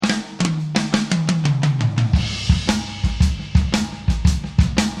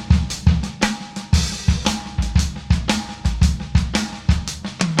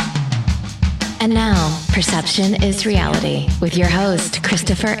Perception is Reality with your host,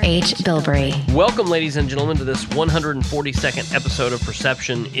 Christopher H. Bilbrey. Welcome, ladies and gentlemen, to this 142nd episode of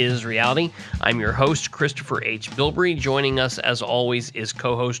Perception is Reality. I'm your host, Christopher H. Bilbrey. Joining us, as always, is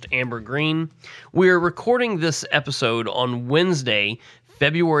co-host Amber Green. We're recording this episode on Wednesday,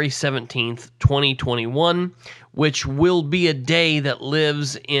 February 17th, 2021, which will be a day that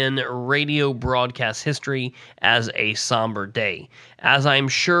lives in radio broadcast history as a somber day. As I'm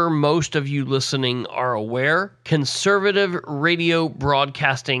sure most of you listening are aware, conservative radio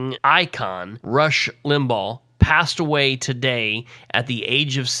broadcasting icon Rush Limbaugh passed away today at the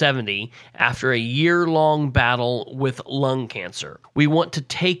age of 70 after a year-long battle with lung cancer. We want to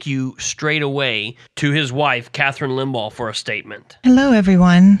take you straight away to his wife, Catherine Limbaugh, for a statement. Hello,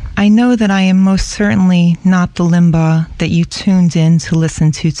 everyone. I know that I am most certainly not the Limbaugh that you tuned in to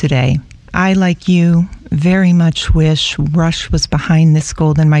listen to today. I, like you, very much wish Rush was behind this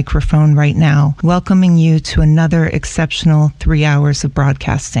golden microphone right now, welcoming you to another exceptional 3 hours of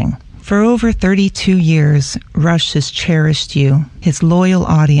broadcasting. For over 32 years, Rush has cherished you, his loyal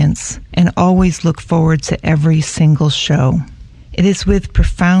audience, and always look forward to every single show. It is with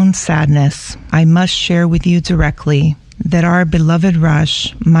profound sadness I must share with you directly that our beloved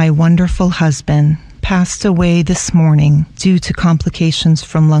Rush, my wonderful husband, passed away this morning due to complications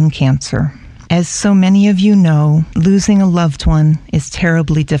from lung cancer. As so many of you know, losing a loved one is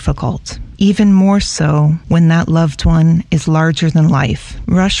terribly difficult. Even more so when that loved one is larger than life.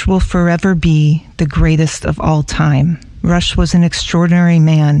 Rush will forever be the greatest of all time. Rush was an extraordinary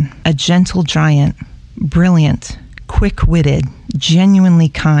man, a gentle giant, brilliant, quick-witted, genuinely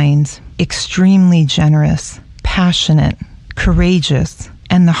kind, extremely generous, passionate, courageous,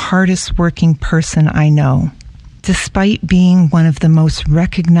 and the hardest working person I know. Despite being one of the most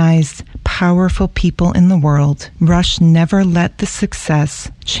recognized, powerful people in the world, Rush never let the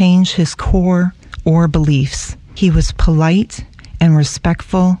success change his core or beliefs. He was polite and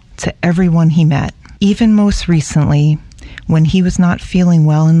respectful to everyone he met. Even most recently, when he was not feeling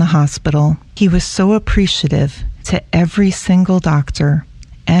well in the hospital, he was so appreciative to every single doctor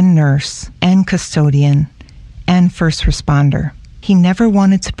and nurse and custodian and first responder. He never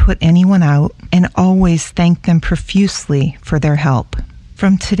wanted to put anyone out and always thanked them profusely for their help.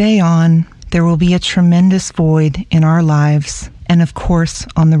 From today on, there will be a tremendous void in our lives and, of course,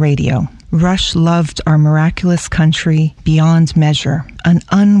 on the radio. Rush loved our miraculous country beyond measure, an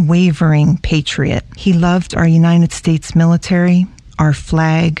unwavering patriot. He loved our United States military, our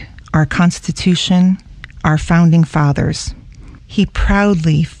flag, our Constitution, our founding fathers. He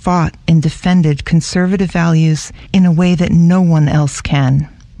proudly fought and defended conservative values in a way that no one else can.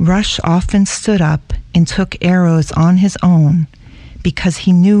 Rush often stood up and took arrows on his own because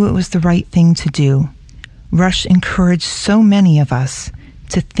he knew it was the right thing to do. Rush encouraged so many of us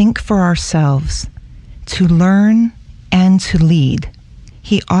to think for ourselves, to learn, and to lead.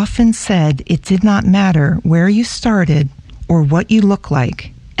 He often said it did not matter where you started or what you look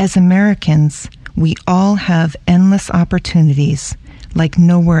like. As Americans, we all have endless opportunities like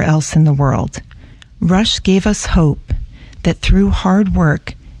nowhere else in the world. Rush gave us hope that through hard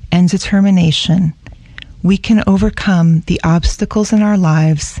work and determination, we can overcome the obstacles in our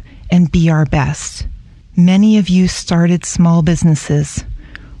lives and be our best. Many of you started small businesses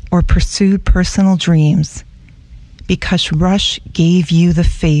or pursued personal dreams because Rush gave you the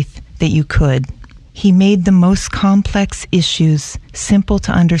faith that you could. He made the most complex issues simple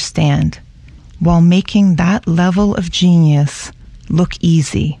to understand, while making that level of genius look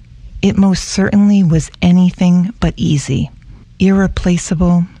easy. It most certainly was anything but easy.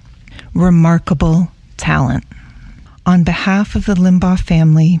 Irreplaceable, remarkable talent. On behalf of the Limbaugh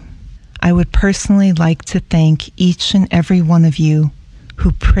family, I would personally like to thank each and every one of you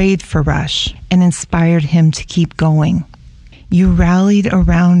who prayed for Rush and inspired him to keep going. You rallied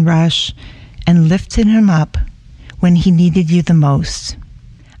around Rush and lifted him up when he needed you the most.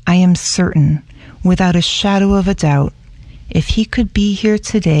 I am certain, without a shadow of a doubt, if he could be here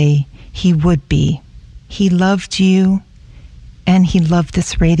today, he would be. He loved you, and he loved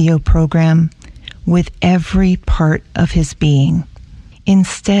this radio program with every part of his being.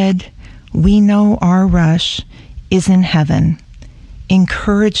 Instead, we know our Rush is in heaven,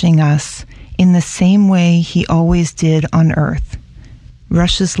 encouraging us in the same way he always did on earth.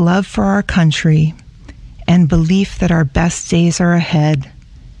 Rush's love for our country and belief that our best days are ahead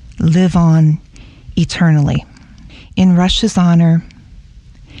live on eternally. In Rush's honor,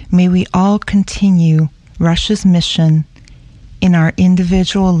 may we all continue Rush's mission in our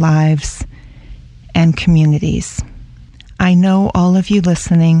individual lives and communities. I know all of you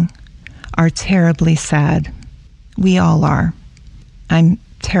listening are terribly sad. We all are. I'm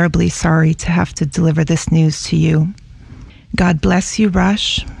terribly sorry to have to deliver this news to you. God bless you,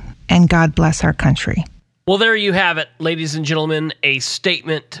 Rush, and God bless our country. Well, there you have it, ladies and gentlemen, a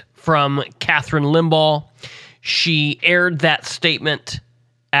statement from Catherine Limbaugh. She aired that statement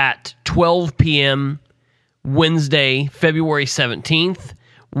at 12 p.m. Wednesday, February 17th,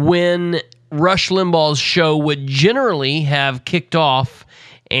 when Rush Limbaugh's show would generally have kicked off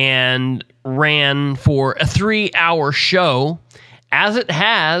and ran for a 3-hour show, as it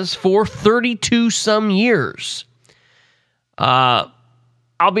has for 32-some years. I'll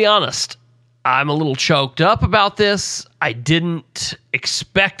be honest, I'm a little choked up about this. I didn't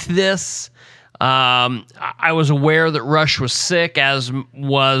expect this. I was aware that Rush was sick, as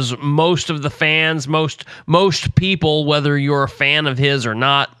was most of the fans. Most people, whether you're a fan of his or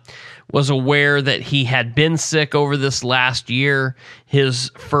not, was aware that he had been sick over this last year.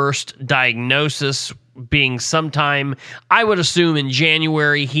 His first diagnosis being sometime, I would assume, in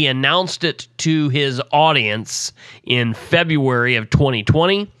January. He announced it to his audience in February of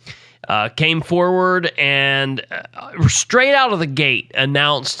 2020. Came forward and straight out of the gate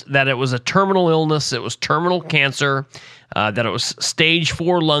announced that it was a terminal illness, it was terminal cancer, that it was stage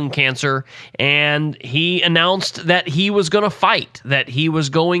 4 lung cancer, and he announced that he was going to fight, that he was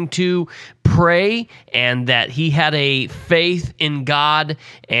going to pray, and that he had a faith in God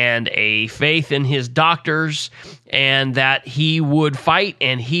and a faith in his doctors, and that he would fight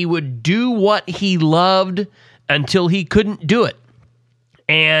and he would do what he loved until he couldn't do it.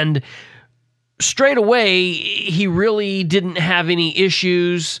 And straight away, he really didn't have any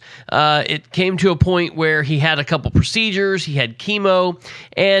issues. It came to a point where he had a couple procedures, he had chemo,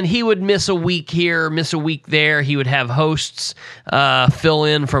 and he would miss a week here, miss a week there. He would have hosts fill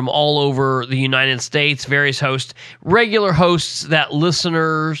in from all over the United States, various hosts, regular hosts that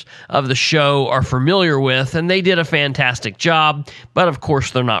listeners of the show are familiar with, and they did a fantastic job, but of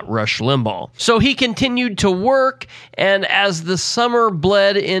course they're not Rush Limbaugh. So he continued to work, and as the summer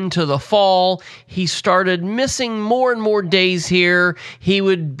bled into the fall, he started missing more and more days here. He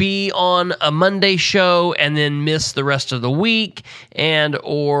would be on a Monday show and then miss the rest of the week, and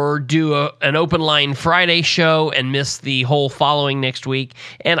or do an open line Friday show and miss the whole following next week.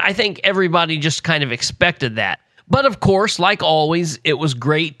 And I think everybody just kind of expected that. But of course, like always, it was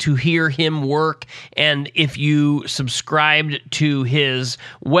great to hear him work, and if you subscribed to his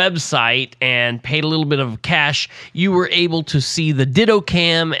website and paid a little bit of cash, you were able to see the Ditto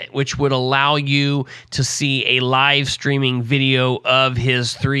Cam, which would allow you to see a live streaming video of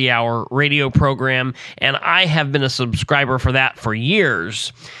his 3-hour radio program, and I have been a subscriber for that for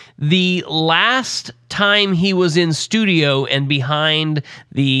years. The last time he was in studio and behind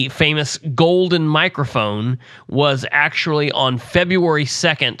the famous golden microphone was actually on February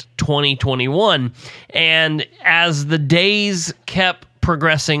 2nd, 2021. And as the days kept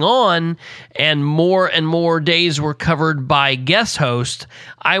progressing on and more days were covered by guest hosts,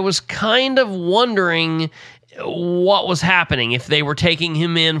 I was kind of wondering what was happening, if they were taking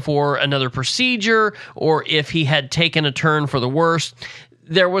him in for another procedure or if he had taken a turn for the worse.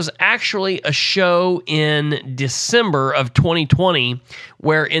 There was actually a show in December of 2020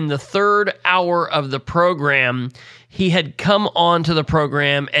 where in the 3rd hour of the program, he had come onto the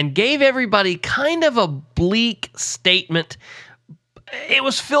program and gave everybody kind of a bleak statement. It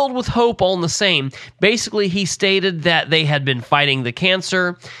was filled with hope all the same. Basically, he stated that they had been fighting the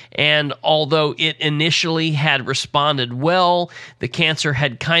cancer, and although it initially had responded well, the cancer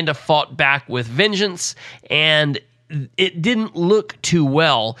had kind of fought back with vengeance, and it didn't look too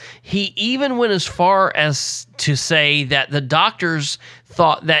well. He even went as far as to say that the doctors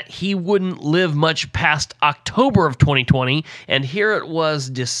thought that he wouldn't live much past October of 2020, and here it was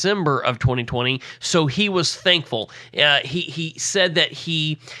December of 2020, so he was thankful. He said that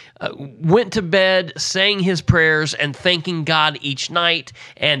he went to bed saying his prayers and thanking God each night,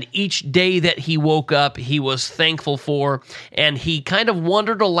 and each day that he woke up, he was thankful for, and he kind of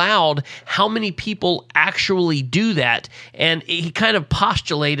wondered aloud how many people actually do that, and he kind of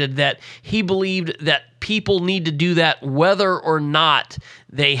postulated that he believed that people need to do that whether or not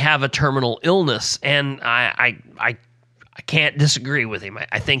they have a terminal illness, and I can't disagree with him.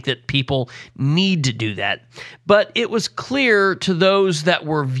 I think that people need to do that. But it was clear to those that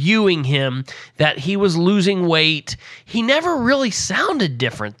were viewing him that he was losing weight. He never really sounded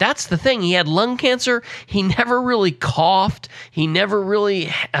different. That's the thing. He had lung cancer. He never really coughed. He never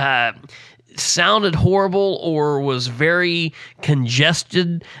really sounded horrible or was very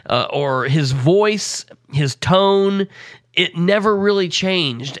congested, or his voice, his tone, it never really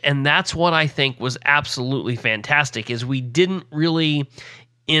changed. And that's what I think was absolutely fantastic, is we didn't really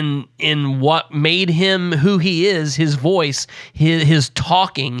in what made him who he is, his voice, his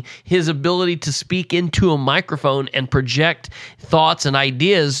talking, his ability to speak into a microphone and project thoughts and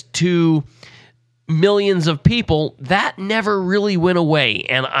ideas to millions of people, that never really went away,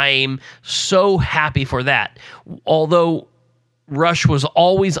 and I'm so happy for that. Although Rush was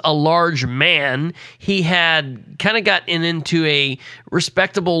always a large man, he had kind of gotten into a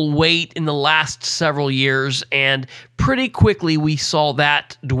respectable weight in the last several years, and pretty quickly we saw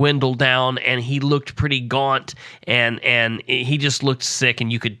that dwindle down, and he looked pretty gaunt, and he just looked sick,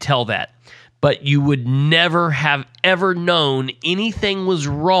 and you could tell that. But you would never have ever known anything was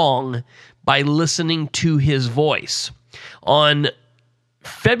wrong by listening to his voice. On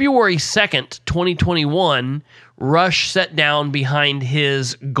February 2nd, 2021, Rush sat down behind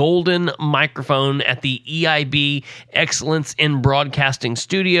his golden microphone at the EIB Excellence in Broadcasting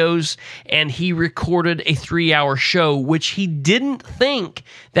Studios, and he recorded a 3-hour show, which he didn't think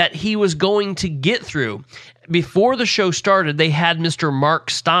that he was going to get through. Before the show started, they had Mr.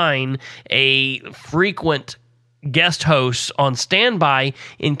 Mark Stein, a frequent guest host, on standby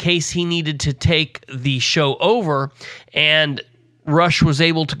in case he needed to take the show over, and Rush was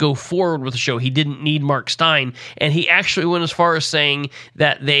able to go forward with the show. He didn't need Mark Stein, and he actually went as far as saying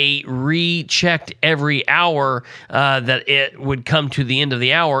that they rechecked every hour that it would come to the end of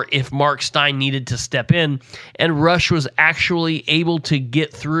the hour if Mark Stein needed to step in, and Rush was actually able to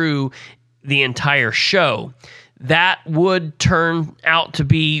get through the entire show. That would turn out to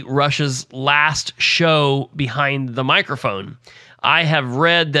be Rush's last show behind the microphone. I have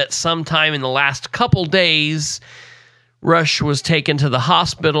read that sometime in the last couple days, Rush was taken to the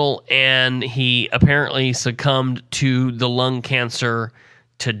hospital, and he apparently succumbed to the lung cancer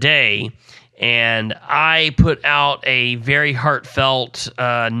today. And I put out a very heartfelt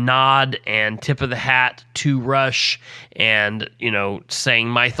nod and tip of the hat to Rush, and, saying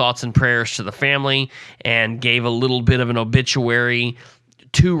my thoughts and prayers to the family, and gave a little bit of an obituary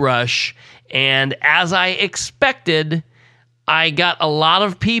to Rush. And as I expected, I got a lot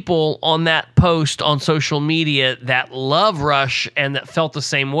of people on that post on social media that love Rush and that felt the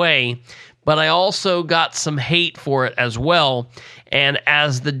same way, but I also got some hate for it as well. And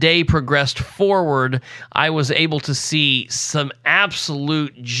as the day progressed forward, I was able to see some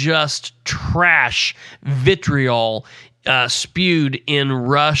absolute just trash vitriol spewed in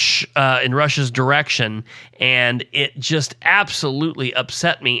Rush's direction, and it just absolutely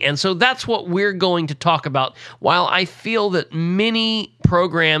upset me. And so that's what we're going to talk about. While I feel that many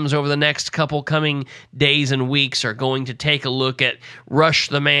programs over the next couple coming days and weeks are going to take a look at Rush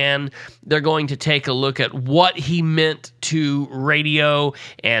the man, they're going to take a look at what he meant to radio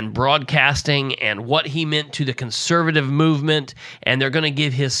and broadcasting and what he meant to the conservative movement, and they're going to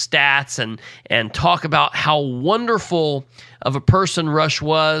give his stats and talk about how wonderful of a person Rush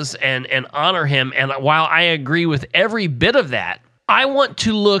was and honor him. And while I agree with every bit of that, I want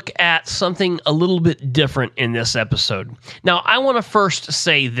to look at something a little bit different in this episode. Now, I want to first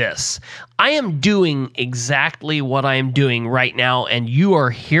say this. I am doing exactly what I am doing right now, and you are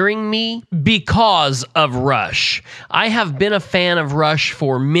hearing me because of Rush. I have been a fan of Rush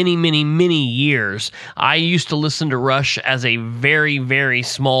for many, many, many years. I used to listen to Rush as a very, very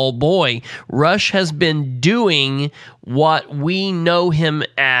small boy. Rush has been doing what we know him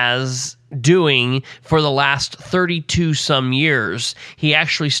as doing for the last 32 some years. He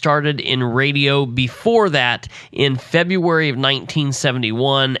actually started in radio before that in February of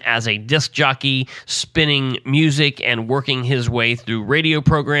 1971 as a disc jockey, spinning music and working his way through radio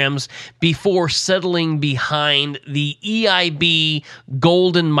programs before settling behind the EIB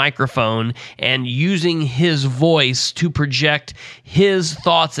golden microphone and using his voice to project his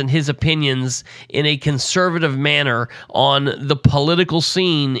thoughts and his opinions in a conservative manner on the political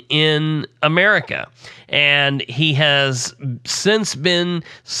scene in America. And he has since been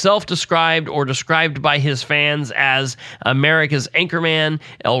self-described or described by his fans as America's Anchorman,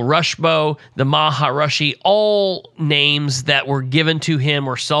 El Rushbo, the Maharishi, all names that were given to him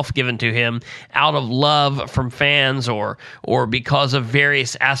or self-given to him out of love from fans or because of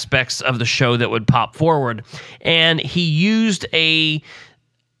various aspects of the show that would pop forward. And he used a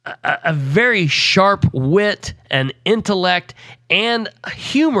very sharp wit and intellect and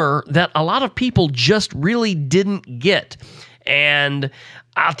humor that a lot of people just really didn't get. And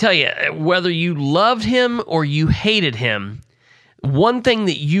I'll tell you, whether you loved him or you hated him, one thing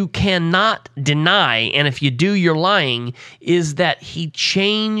that you cannot deny, and if you do, you're lying, is that he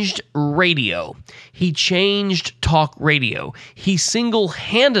changed radio. He changed talk radio. He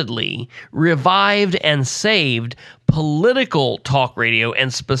single-handedly revived and saved political talk radio,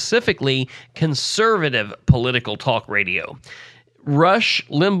 and specifically conservative political talk radio. Rush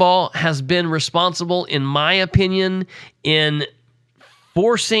Limbaugh has been responsible, in my opinion, in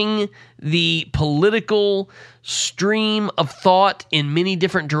forcing the political stream of thought in many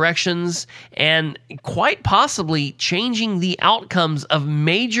different directions and quite possibly changing the outcomes of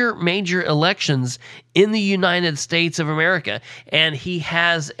major elections in the United States of America. And he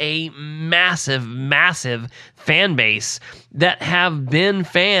has a massive fan base that have been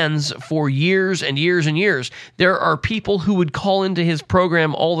fans for years and years and years. There are people who would call into his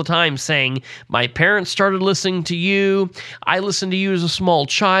program all the time saying, my parents started listening to you. I listened to you as a small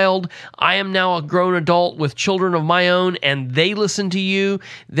child. I am now a grown adult with children of my own, and they listen to you.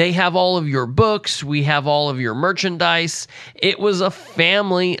 They have all of your books. We have all of your merchandise. It was a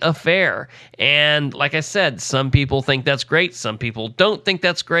family affair. And like I said, some people think that's great. Some people don't think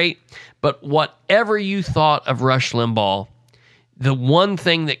that's great. But whatever you thought of Rush Limbaugh, the one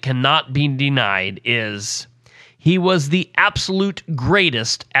thing that cannot be denied is he was the absolute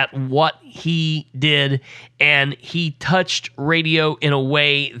greatest at what he did, and he touched radio in a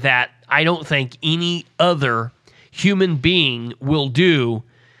way that I don't think any other human being will do,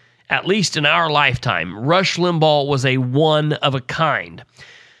 at least in our lifetime. Rush Limbaugh was a one of a kind.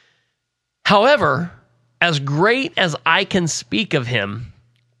 However, as great as I can speak of him,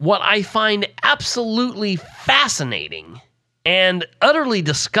 what I find absolutely fascinating and utterly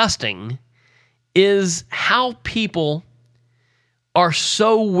disgusting is how people are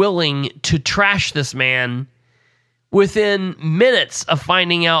so willing to trash this man within minutes of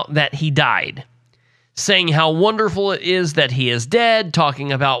finding out that he died, saying how wonderful it is that he is dead,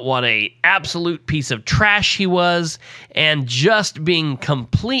 talking about what a absolute piece of trash he was, and just being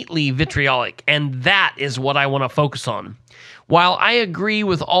completely vitriolic. And that is what I want to focus on. While I agree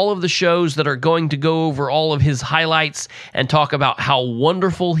with all of the shows that are going to go over all of his highlights and talk about how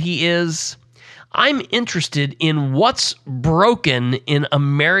wonderful he is, I'm interested in what's broken in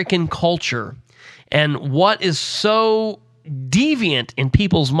American culture and what is so deviant in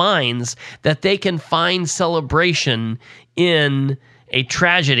people's minds that they can find celebration in a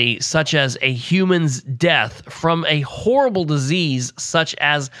tragedy such as a human's death from a horrible disease such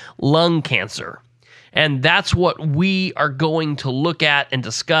as lung cancer. And that's what we are going to look at and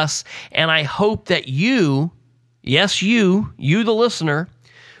discuss. And I hope that you, yes, you the listener,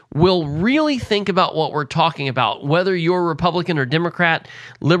 will really think about what we're talking about, whether you're Republican or Democrat,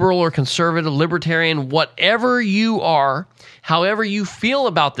 liberal or conservative, libertarian, whatever you are, however you feel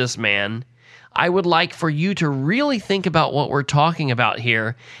about this man. I would like for you to really think about what we're talking about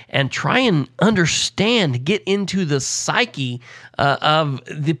here and try and understand, get into the psyche of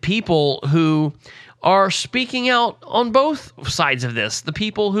the people who are speaking out on both sides of this. The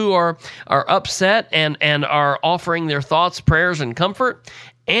people who are upset and are offering their thoughts, prayers, and comfort,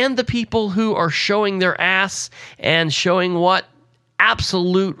 and the people who are showing their ass and showing what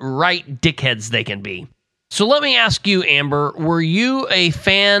absolute right dickheads they can be. So let me ask you, Amber, were you a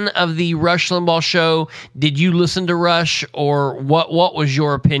fan of the Rush Limbaugh show? Did you listen to Rush, or what was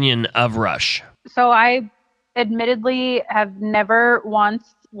your opinion of Rush? So I admittedly have never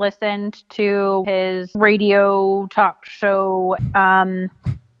once listened to his radio talk show.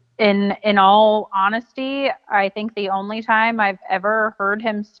 In all honesty, I think the only time I've ever heard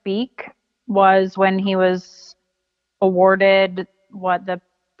him speak was when he was awarded the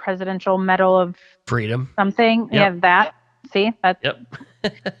Presidential Medal of Freedom. Something. Yep. Yeah, that. See? That's Yep.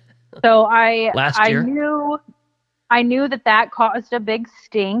 So I year. I knew that caused a big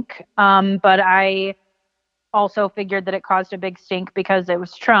stink, but I also figured that it caused a big stink because it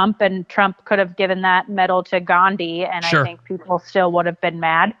was Trump, and Trump could have given that medal to Gandhi, and Sure. I think people still would have been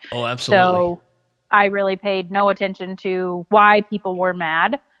mad. Oh, absolutely. So I really paid no attention to why people were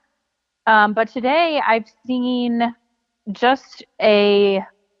mad. But today I've seen just a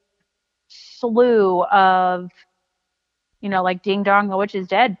slew of, like Ding Dong, the Witch is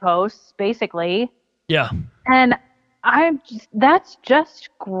Dead posts, basically. Yeah. And that's just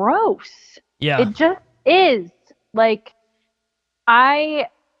gross. Yeah. It just is. Like, I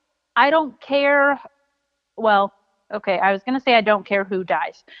don't care. Well, okay, I was going to say I don't care who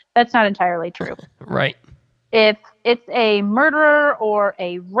dies. That's not entirely true. Right. If it's a murderer or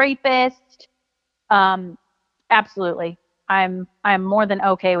a rapist, absolutely. I'm more than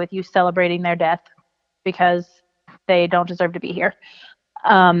okay with you celebrating their death because they don't deserve to be here.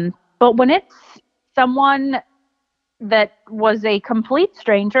 But when it's someone that was a complete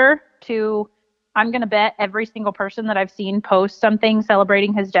stranger to, I'm going to bet every single person that I've seen post something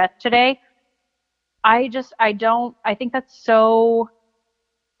celebrating his death today, I think that's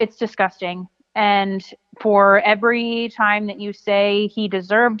it's disgusting. And for every time that you say he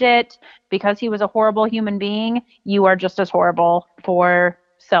deserved it because he was a horrible human being, you are just as horrible for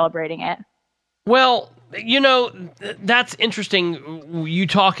celebrating it. Well, that's interesting, you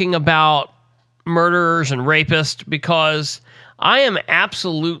talking about murderers and rapists, because I am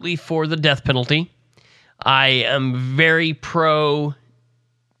absolutely for the death penalty. I am very pro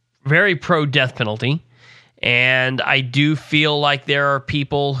death penalty. And I do feel like there are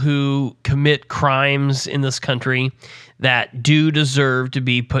people who commit crimes in this country that do deserve to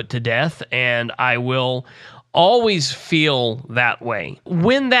be put to death, and I will always feel that way.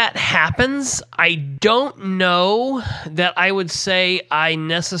 When that happens, I don't know that I would say I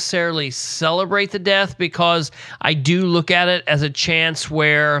necessarily celebrate the death, because I do look at it as a chance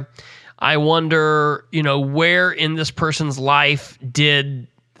where I wonder, where in this person's life did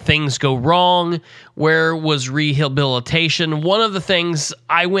things go wrong? Where was rehabilitation? One of the things,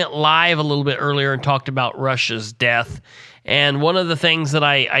 I went live a little bit earlier and talked about Rush's death, and one of the things that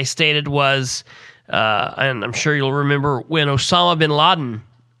I stated was, and I'm sure you'll remember, when Osama bin Laden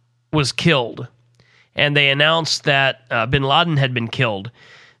was killed, and they announced that bin Laden had been killed,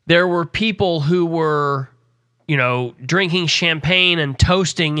 there were people who were drinking champagne and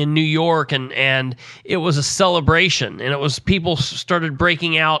toasting in New York, and it was a celebration, and it was, people started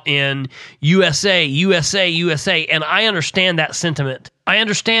breaking out in USA, USA, USA, and I understand that sentiment. I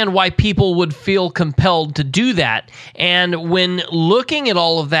understand why people would feel compelled to do that, and when looking at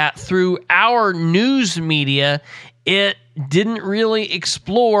all of that through our news media, it didn't really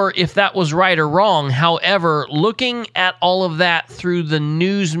explore if that was right or wrong. However, looking at all of that through the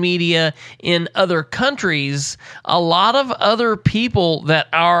news media in other countries, a lot of other people that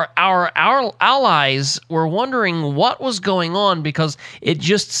are our allies were wondering what was going on, because it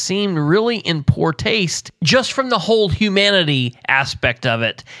just seemed really in poor taste just from the whole humanity aspect of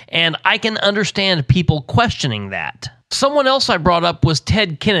it. And I can understand people questioning that. Someone else I brought up was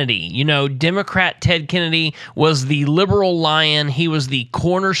Ted Kennedy. Democrat Ted Kennedy was the liberal lion. He was the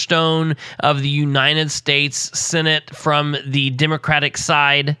cornerstone of the United States Senate from the Democratic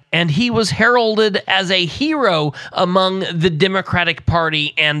side, and he was heralded as a hero among the Democratic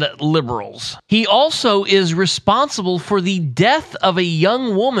Party and liberals. He also is responsible for the death of a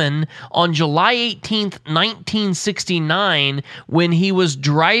young woman on July 18th, 1969, when he was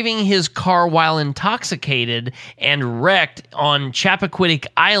driving his car while intoxicated and wrecked on Chappaquiddick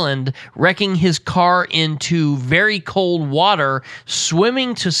Island, wrecking his car into very cold water,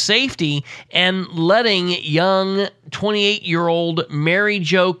 swimming to safety, and letting young 28-year-old Mary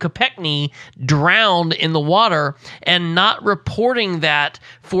Jo Kopechne drown in the water, and not reporting that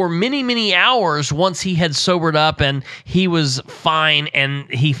for many, many hours once he had sobered up and he was fine,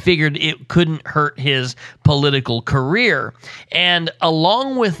 and he figured it couldn't hurt his political career. And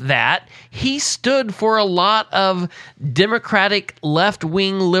along with that, he stood for a lot of Democratic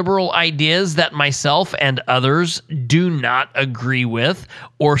left-wing liberal ideas that myself and others do not agree with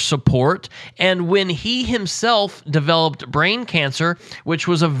or support. And when he himself developed brain cancer, which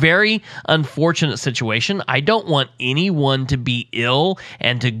was a very unfortunate situation, I don't want anyone to be ill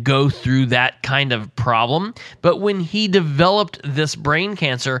and to go through that kind of problem. But when he developed this brain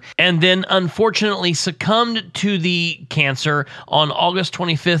cancer and then unfortunately succumbed to the cancer on August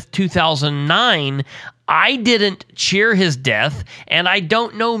 25th, 2009, I didn't cheer his death, and I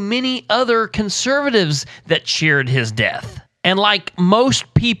don't know many other conservatives that cheered his death. And like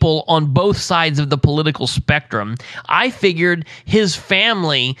most people on both sides of the political spectrum, I figured his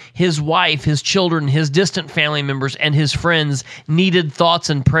family, his wife, his children, his distant family members, and his friends needed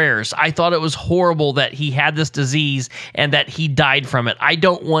thoughts and prayers. I thought it was horrible that he had this disease and that he died from it. I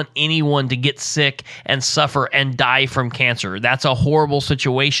don't want anyone to get sick and suffer and die from cancer. That's a horrible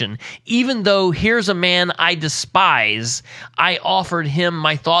situation. Even though here's a man I despise, I offered him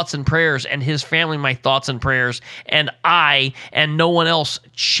my thoughts and prayers, and his family my thoughts and prayers, and I and no one else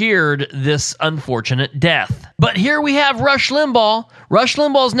cheered this unfortunate death. But here we have Rush Limbaugh. Rush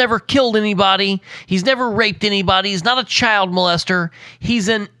Limbaugh's never killed anybody. He's never raped anybody. He's not a child molester. He's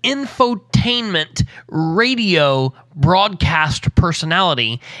an infotainment radio broadcast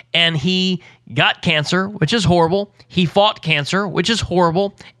personality, and he got cancer, which is horrible. He fought cancer, which is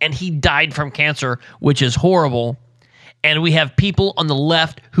horrible, and he died from cancer, which is horrible. And we have people on the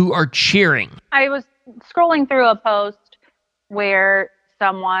left who are cheering. I was scrolling through a post where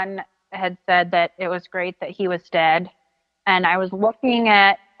someone had said that it was great that he was dead. And I was looking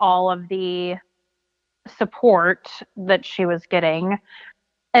at all of the support that she was getting,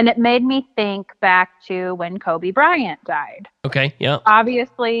 and it made me think back to when Kobe Bryant died. Okay, yeah.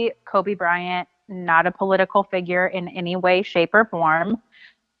 Obviously, Kobe Bryant, not a political figure in any way, shape, or form,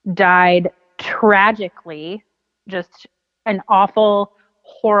 died tragically, just an awful,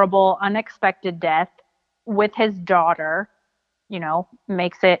 horrible, unexpected death with his daughter,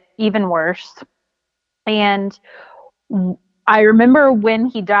 makes it even worse. And I remember when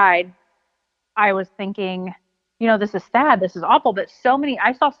he died, I was thinking, this is sad, this is awful, but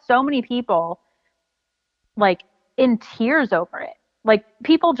I saw so many people like in tears over it. Like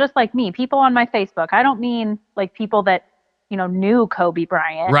people just like me, people on my Facebook. I don't mean like people that, knew Kobe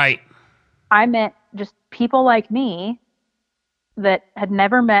Bryant. Right. I meant just people like me that had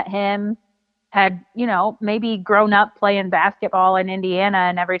never met him, had, maybe grown up playing basketball in Indiana,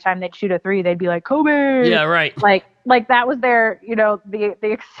 and every time they'd shoot a three, they'd be like, Kobe. Yeah, right. Like that was their, the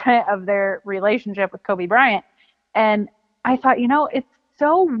extent of their relationship with Kobe Bryant. And I thought, it's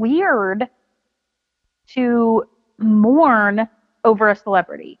so weird to mourn over a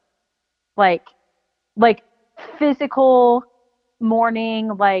celebrity. Like physical mourning,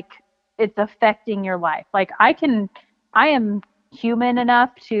 like it's affecting your life. Like I am human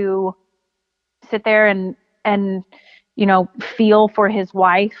enough to sit there and feel for his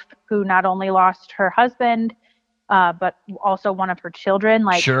wife, who not only lost her husband, but also one of her children.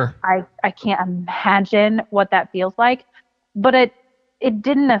 Like, sure. I can't imagine what that feels like, but it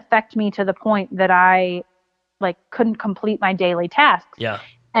didn't affect me to the point that I couldn't complete my daily tasks. Yeah.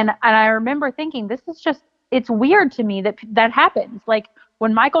 And I remember thinking, it's weird to me that happens. Like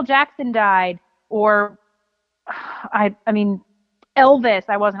when Michael Jackson died, or I mean, Elvis,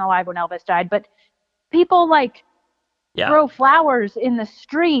 I wasn't alive when Elvis died, but people throw flowers in the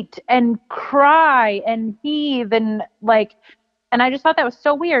street and cry and heave and I just thought that was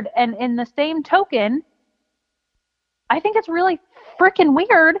so weird. And in the same token, I think it's really freaking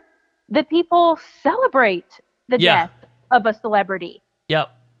weird that people celebrate the death of a celebrity.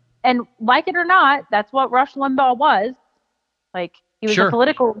 Yep. And like it or not, that's what Rush Limbaugh was. Like he was a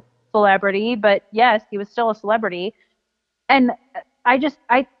political celebrity, but yes, he was still a celebrity. And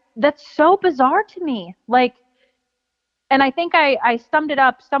that's so bizarre to me. And I think I summed it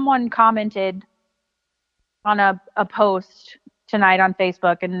up. Someone commented on a post tonight on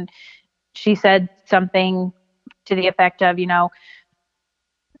Facebook, and she said something to the effect of,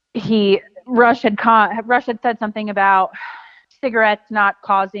 Rush had said something about cigarettes not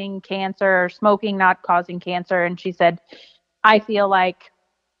causing cancer, or smoking not causing cancer, and she said, I feel like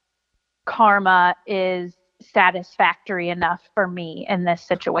karma is satisfactory enough for me in this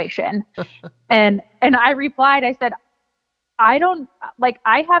situation. and I replied, I said, I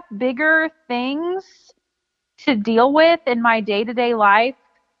have bigger things to deal with in my day-to-day life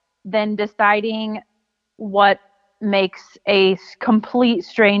than deciding what makes a complete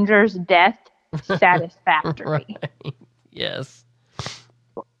stranger's death satisfactory. Right. Yes.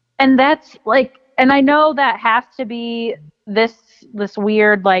 And that's and I know that has to be this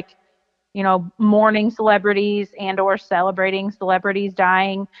weird, mourning celebrities and or celebrating celebrities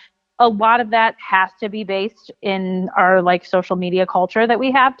dying. A lot of that has to be based in our social media culture that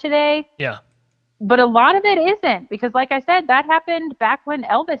we have today. Yeah. But a lot of it isn't, because like I said, that happened back when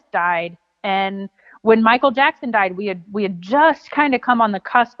Elvis died, and when Michael Jackson died, we had just kind of come on the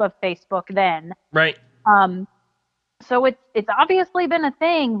cusp of Facebook then. Right. So it's obviously been a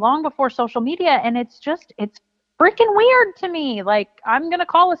thing long before social media, and it's freaking weird to me. I'm going to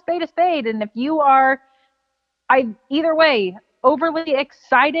call a spade, and if you are either way overly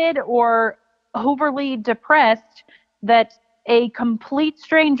excited or overly depressed that a complete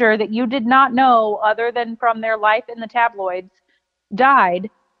stranger that you did not know other than from their life in the tabloids died,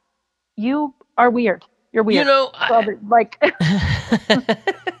 you are weird. You're weird.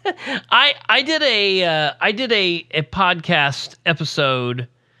 I did a podcast episode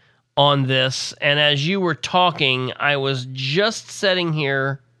on this, and as you were talking, I was just sitting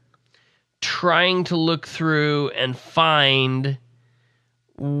here trying to look through and find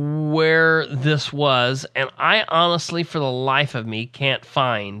where this was, and I honestly, for the life of me, can't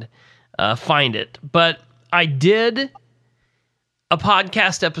find it. But I did a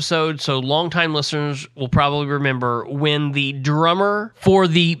podcast episode, so longtime listeners will probably remember when the drummer for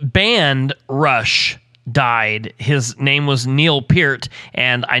the band Rush died. His name was Neil Peart,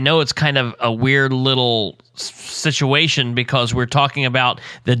 and I know it's kind of a weird little situation because we're talking about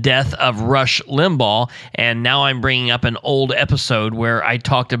the death of Rush Limbaugh, and now I'm bringing up an old episode where I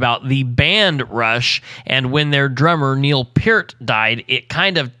talked about the band Rush, and when their drummer Neil Peart died, it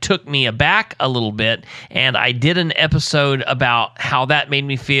kind of took me aback a little bit, and I did an episode about how that made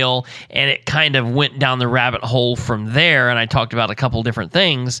me feel, and it kind of went down the rabbit hole from there, and I talked about a couple different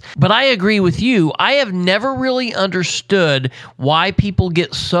things. But I agree with you. I have never really understood why people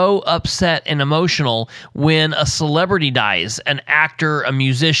get so upset and emotional when a celebrity dies, an actor, a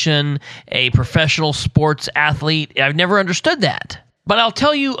musician, a professional sports athlete. I've never understood that. But I'll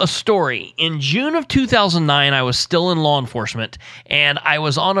tell you a story. In June of 2009, I was still in law enforcement, and I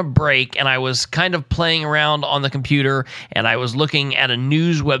was on a break, and I was kind of playing around on the computer, and I was looking at a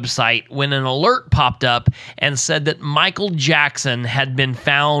news website when an alert popped up and said that Michael Jackson had been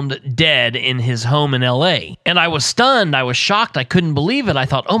found dead in his home in LA. And I was stunned. I was shocked. I couldn't believe it. I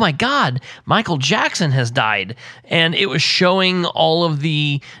thought, oh my God, Michael Jackson has died. And it was showing all of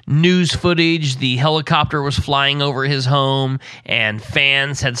the news footage. The helicopter was flying over his home, and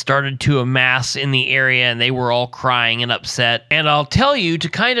fans had started to amass in the area, and they were all crying and upset. And I'll tell you, to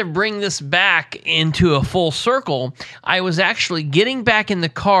kind of bring this back into a full circle, I was actually getting back in the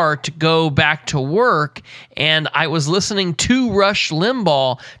car to go back to work, and I was listening to Rush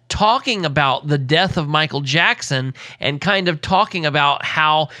Limbaugh talking about the death of Michael Jackson and kind of talking about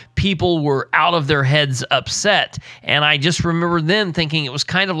how people were out of their heads upset. And I just remember then thinking it was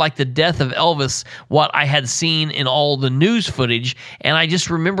kind of like the death of Elvis, what I had seen in all the news footage. And I just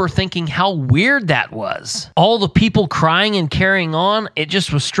remember thinking how weird that was. All the people crying and carrying on, it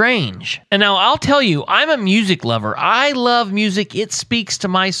just was strange. And now I'll tell you, I'm a music lover. I love music. It speaks to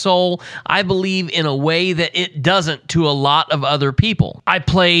my soul. I believe in a way that it doesn't to a lot of other people. I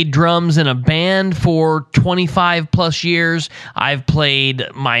played drums in a band for 25 plus years. I've played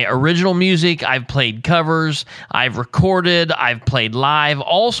my original music. I've played covers. I've recorded. I've played live,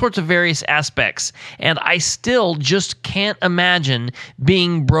 all sorts of various aspects. And I still just can't imagine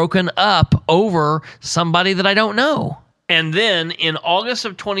being broken up over somebody that I don't know. And then in August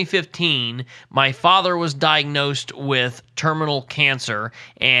of 2015, my father was diagnosed with terminal cancer.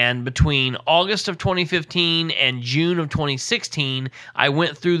 And between August of 2015 and June of 2016, I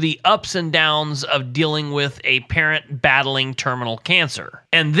went through the ups and downs of dealing with a parent battling terminal cancer.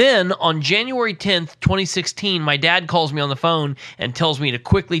 And then on January 10th, 2016, my dad calls me on the phone and tells me to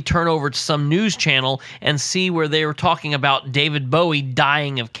quickly turn over to some news channel and see where they were talking about David Bowie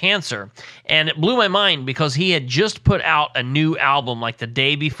dying of cancer. And it blew my mind because he had just put out a new album like the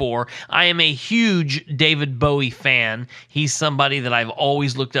day before. I am a huge David Bowie fan. He's somebody that I've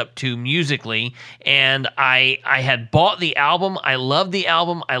always looked up to musically, and I had bought the album. I loved the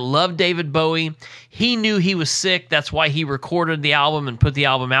album. I love David Bowie. He knew he was sick. That's why he recorded the album and put the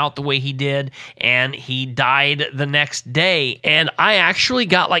album out the way he did, and he died the next day. And I actually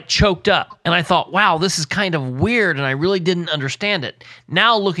got like choked up, and I thought, wow, this is kind of weird, and I really didn't understand it.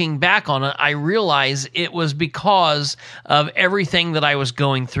 Now looking back on it, I realize it was because of everything that I was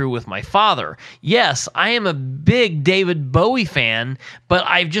going through with my father. Yes, I am a big David Bowie fan, but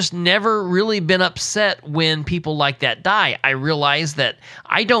I've just never really been upset when people like that die. I realize that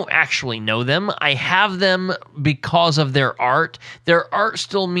I don't actually know them. I have them because of their art. Their art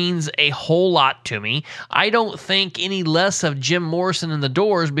still means a whole lot to me. I don't think any less of Jim Morrison and the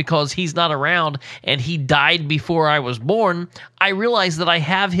Doors because he's not around and he died before I was born. I realize that I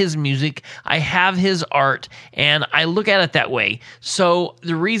have his music, I have his art, and I look at it that way. So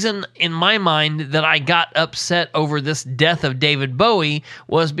the reason in my mind that I got upset over this death of David Bowie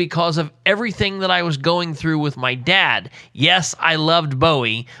was because of everything that I was going through with my dad. Yes, I loved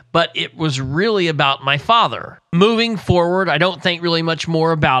Bowie, but it was really about my father. Moving forward, I don't think really much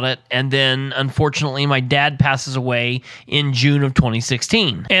more about it, and then unfortunately my dad passes away in June of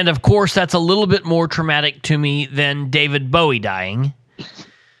 2016. And of course that's a little bit more traumatic to me than David Bowie dying.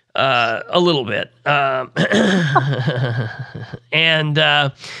 A little bit. And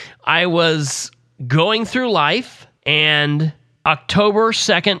I was going through life, and October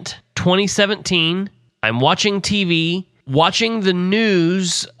 2nd, 2017, I'm watching TV, watching the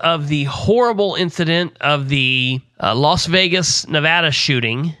news of the horrible incident of the Las Vegas, Nevada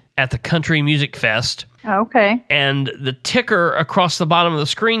shooting at the Country Music Fest. Okay. And the ticker across the bottom of the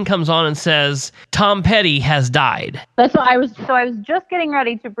screen comes on and says, Tom Petty has died. That's what I was just getting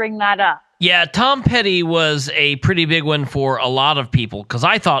ready to bring that up. Yeah, Tom Petty was a pretty big one for a lot of people because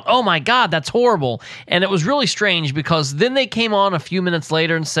I thought, oh my God, that's horrible. And it was really strange because then they came on a few minutes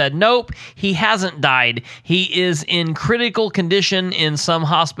later and said, nope, he hasn't died. He is in critical condition in some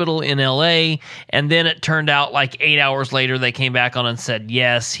hospital in LA. And then it turned out like 8 hours later, they came back on and said,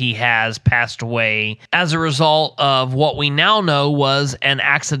 yes, he has passed away as a result of what we now know was an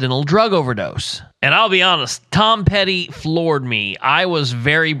accidental drug overdose. And I'll be honest, Tom Petty floored me. I was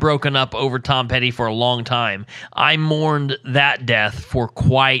very broken up over Tom Petty for a long time. I mourned that death for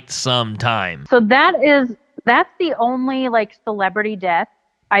quite some time. So that's the only like celebrity death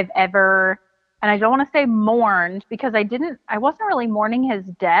I've ever, and I don't want to say mourned because I wasn't really mourning his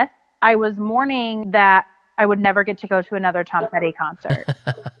death. I was mourning that I would never get to go to another Tom Petty concert.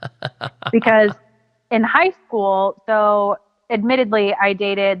 Because in high school, so admittedly, I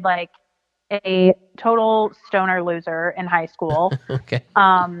dated like a total stoner loser in high school. Okay.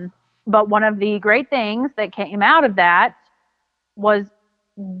 But one of the great things that came out of that was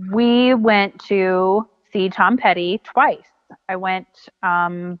we went to see Tom Petty twice. I went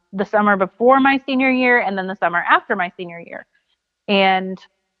the summer before my senior year and then the summer after my senior year. And,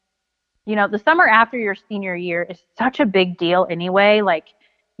 you know, the summer after your senior year is such a big deal anyway. Like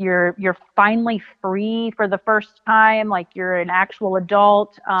you're finally free for the first time. Like you're an actual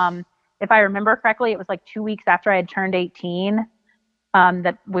adult. If I remember correctly, it was like 2 weeks after I had turned 18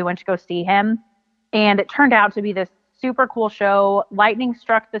 that we went to go see him. And it turned out to be this super cool show. Lightning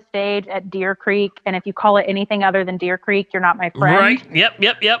struck the stage at Deer Creek. And if you call it anything other than Deer Creek, you're not my friend. Right.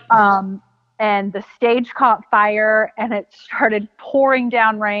 Yep. And the stage caught fire and it started pouring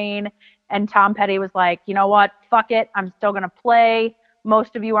down rain. And Tom Petty was like, you know what? Fuck it. I'm still going to play.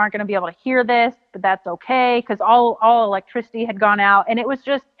 Most of you aren't going to be able to hear this, but that's okay. Because all electricity had gone out. And it was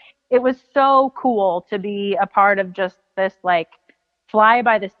so cool to be a part of just this like fly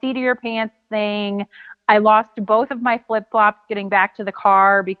by the seat of your pants thing. I lost both of my flip-flops getting back to the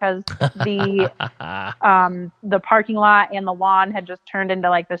car because the parking lot and the lawn had just turned into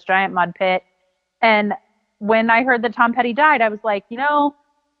like this giant mud pit. And when I heard that Tom Petty died, I was like, you know,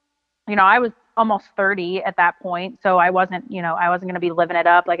 I was almost 30 at that point. So I wasn't going to be living it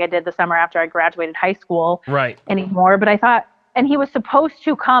up like I did the summer after I graduated high school anymore. But I thought, and he was supposed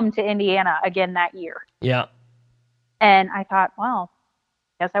to come to Indiana again that year. Yeah. And I thought, well,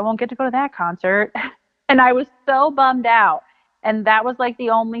 guess I won't get to go to that concert. And I was so bummed out. And that was like the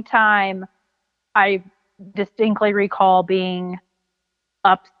only time I distinctly recall being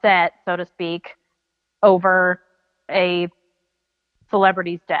upset, so to speak, over a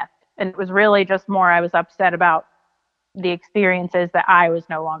celebrity's death. And it was really just more I was upset about the experiences that I was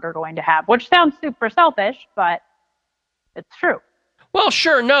no longer going to have, which sounds super selfish, but it's true. Well,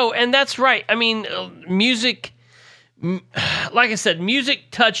 sure. No, and that's right. I mean, music, like I said,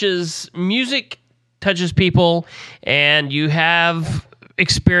 music touches people, and you have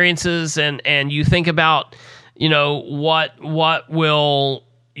experiences, and you think about, you know, what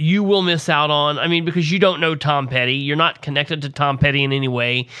you will miss out on. I mean, because you don't know Tom Petty, you're not connected to Tom Petty in any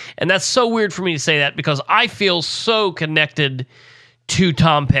way, and that's so weird for me to say that because I feel so connected to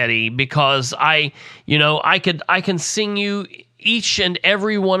Tom Petty because I can sing you each and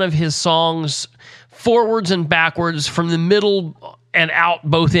every one of his songs forwards and backwards, from the middle and out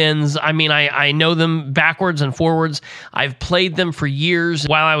both ends. I mean, I know them backwards and forwards. I've played them for years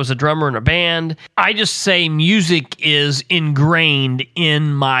while I was a drummer in a band. I just say music is ingrained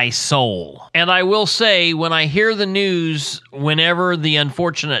in my soul. And I will say, when I hear the news, whenever the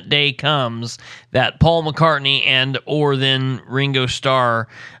unfortunate day comes that Paul McCartney and or then Ringo Starr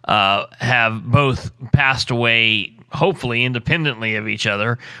have both passed away, hopefully independently of each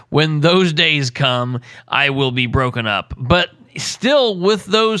other, when those days come, I will be broken up. But still, with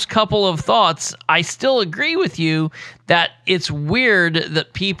those couple of thoughts, I still agree with you that it's weird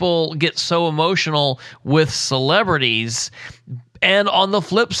that people get so emotional with celebrities. And on the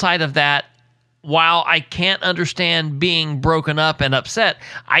flip side of that, while I can't understand being broken up and upset,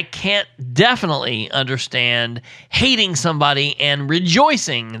 I can't definitely understand hating somebody and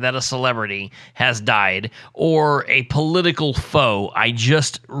rejoicing that a celebrity has died or a political foe. I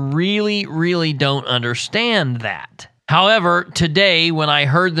just really, really don't understand that. However, today, when I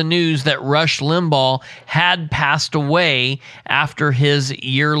heard the news that Rush Limbaugh had passed away after his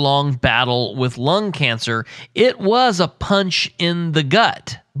year-long battle with lung cancer, it was a punch in the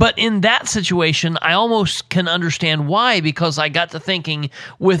gut. But in that situation, I almost can understand why, because I got to thinking,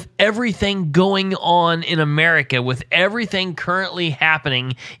 with everything going on in America, with everything currently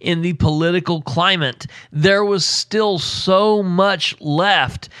happening in the political climate, there was still so much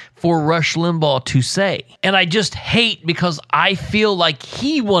left for Rush Limbaugh to say. And I just hate, because I feel like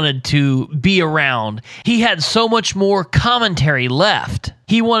he wanted to be around. He had so much more commentary left.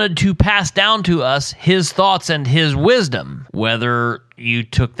 He wanted to pass down to us his thoughts and his wisdom, whether you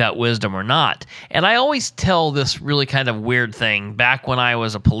took that wisdom or not. And I always tell this really kind of weird thing. Back when I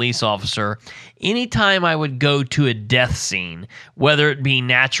was a police officer, anytime I would go to a death scene, whether it be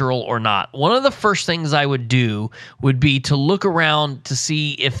natural or not, one of the first things I would do would be to look around to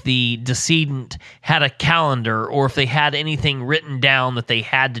see if the decedent had a calendar or if they had anything written down that they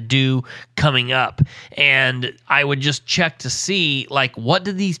had to do coming up. And I would just check to see, like, what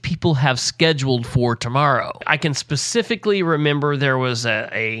did these people have scheduled for tomorrow? I can specifically remember there was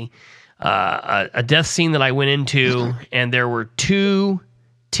a death scene that I went into, and there were 2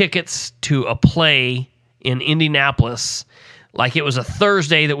 tickets to a play in Indianapolis Like it was a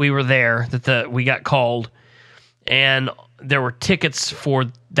Thursday that we were there, that we got called, and there were tickets for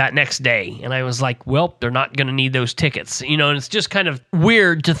that next day. And I was like, well, they're not going to need those tickets. And it's just kind of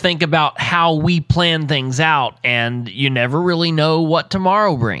weird to think about how we plan things out, and you never really know what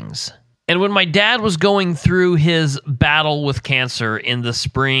tomorrow brings. And when my dad was going through his battle with cancer in the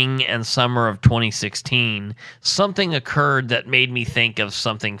spring and summer of 2016, something occurred that made me think of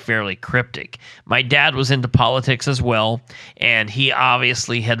something fairly cryptic. My dad was into politics as well, and he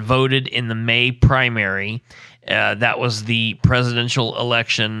obviously had voted in the May primary. That was the presidential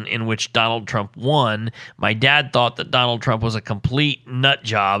election in which Donald Trump won. My dad thought that Donald Trump was a complete nut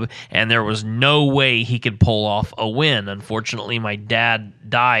job, and there was no way he could pull off a win. Unfortunately, my dad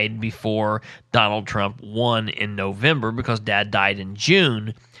died before Donald Trump won in November, because Dad died in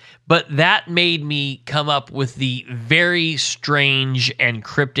June. But that made me come up with the very strange and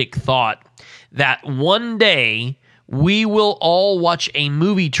cryptic thought that one day we will all watch a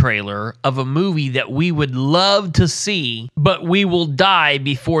movie trailer of a movie that we would love to see, but we will die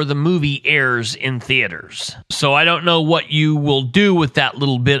before the movie airs in theaters. So I don't know what you will do with that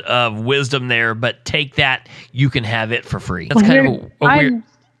little bit of wisdom there, but take that. You can have it for free. That's kind of a weird...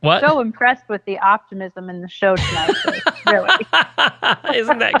 What? So impressed with the optimism in the show tonight. Really.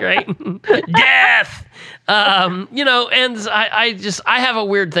 Isn't that great? Death! And I have a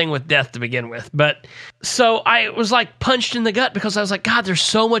weird thing with death to begin with. But so I was like punched in the gut, because I was like, God, there's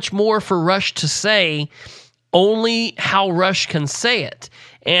so much more for Rush to say, only how Rush can say it.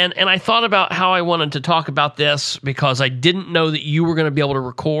 And I thought about how I wanted to talk about this, because I didn't know that you were going to be able to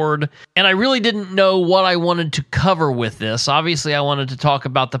record, and I really didn't know what I wanted to cover with this. Obviously, I wanted to talk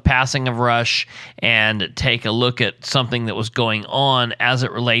about the passing of Rush and take a look at something that was going on as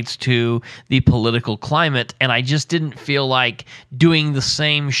it relates to the political climate, and I just didn't feel like doing the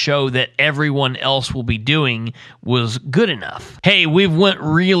same show that everyone else will be doing was good enough. Hey, we've went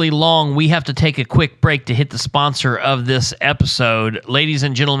really long. We have to take a quick break to hit the sponsor of this episode. Ladies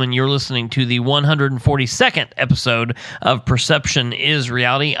and gentlemen, you're listening to the 142nd episode of Perception is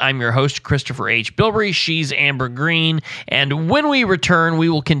Reality. I'm your host, Christopher H. Bilbrey. She's Amber Green. And when we return, we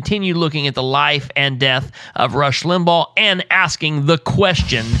will continue looking at the life and death of Rush Limbaugh and asking the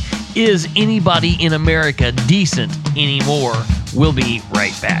question, is anybody in America decent anymore? We'll be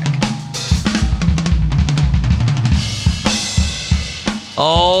right back.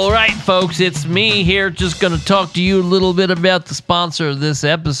 All right, folks, it's me here, just going to talk to you a little bit about the sponsor of this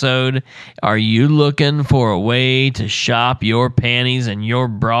episode. Are you looking for a way to shop your panties and your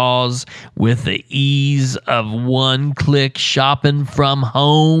bras with the ease of one-click shopping from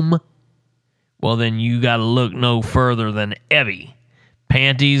home? Well, then you got to look no further than Ebby,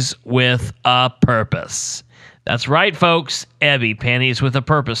 Panties with a Purpose. That's right, folks. Ebby, Panties with a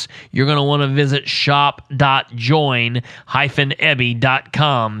Purpose. You're going to want to visit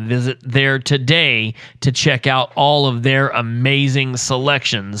shop.join-ebby.com. Visit there today to check out all of their amazing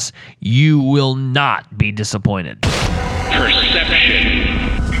selections. You will not be disappointed.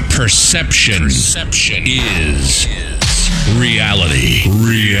 Perception is reality.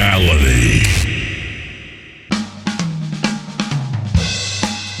 Reality.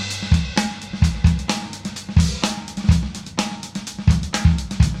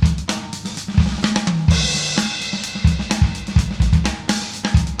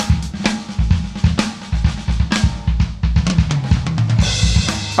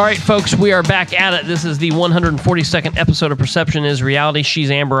 All right, folks, we are back at it. This is the 142nd episode of Perception is Reality.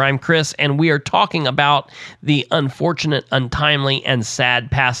 She's Amber, I'm Chris, and we are talking about the unfortunate, untimely, and sad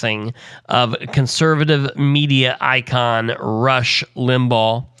passing of conservative media icon Rush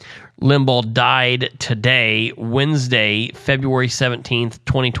Limbaugh. Limbaugh died today, Wednesday, February 17th,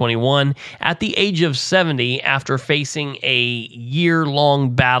 2021, at the age of 70 after facing a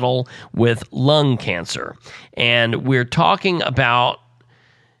year-long battle with lung cancer. And we're talking about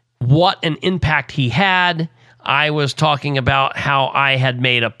what an impact he had. I was talking about how I had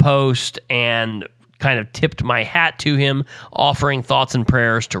made a post and kind of tipped my hat to him, offering thoughts and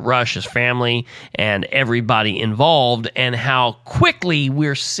prayers to Rush, his family, and everybody involved, and how quickly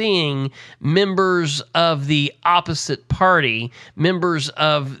we're seeing members of the opposite party, members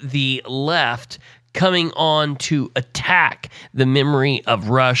of the left, coming on to attack the memory of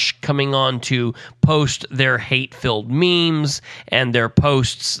Rush, coming on to post their hate-filled memes and their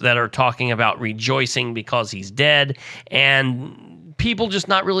posts that are talking about rejoicing because he's dead, and people just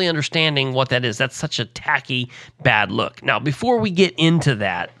not really understanding what that is. That's such a tacky, bad look. Now, before we get into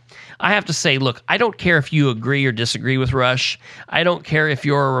that, I have to say, look, I don't care if you agree or disagree with Rush. I don't care if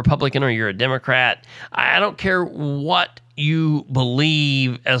you're a Republican or you're a Democrat. I don't care what you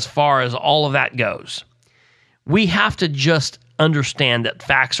believe as far as all of that goes. we have to just understand that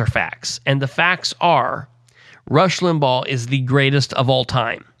facts are facts. And the facts are Rush Limbaugh is the greatest of all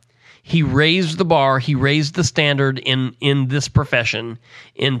time. He raised the bar. He raised the standard in this profession,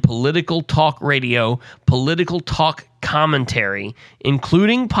 in political talk radio, political talk commentary,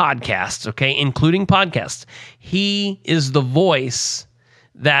 including podcasts, okay? Including podcasts. He is the voice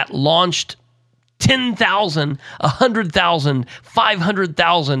that launched 10,000, 100,000,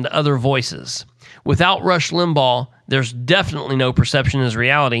 500,000 other voices. Without Rush Limbaugh, there's definitely no Perception is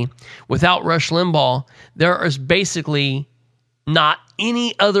Reality. Without Rush Limbaugh, there is basically not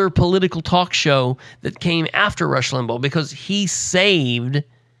any other political talk show that came after Rush Limbaugh, because he saved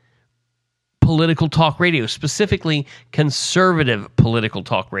political talk radio, specifically conservative political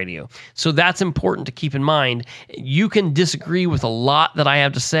talk radio. So that's important to keep in mind. You can disagree with a lot that I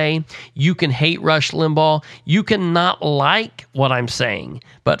have to say. You can hate Rush Limbaugh. You can not like what I'm saying,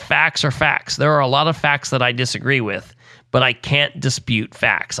 but facts are facts. There are a lot of facts that I disagree with, but I can't dispute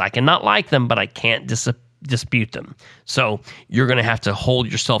facts. I cannot like them, but I can't dispute them. So you're going to have to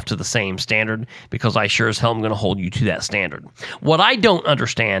hold yourself to the same standard, because I sure as hell am going to hold you to that standard. What I don't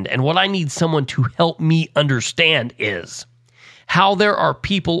understand, and what I need someone to help me understand, is how there are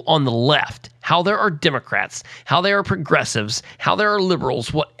people on the left, how there are Democrats, how there are progressives, how there are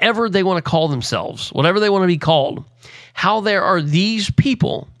liberals, whatever they want to call themselves, whatever they want to be called, how there are these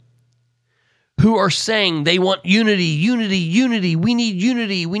people who are saying they want unity, unity, unity. We need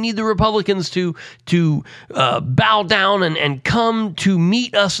unity. We need the Republicans to bow down and come to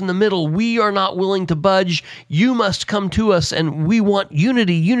meet us in the middle. We are not willing to budge. You must come to us, and we want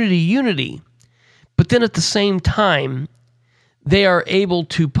unity, unity, unity. But then at the same time, they are able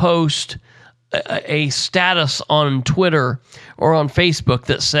to post a status on Twitter or on Facebook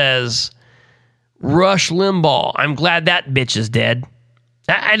that says, Rush Limbaugh, I'm glad that bitch is dead.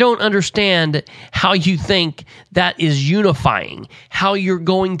 I don't understand how you think that is unifying, how you're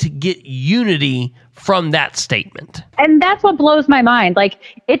going to get unity from that statement. And that's what blows my mind.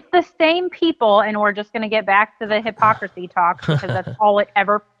 Like, it's the same people, and we're just going to get back to the hypocrisy talk, because that's all it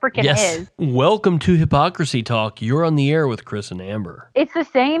ever freaking is. Welcome to Hypocrisy Talk. You're on the air with Chris and Amber. It's the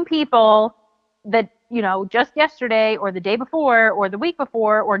same people that, you know, just yesterday or the day before or the week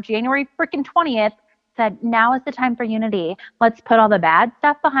before or January freaking 20th said, now is the time for unity. Let's put all the bad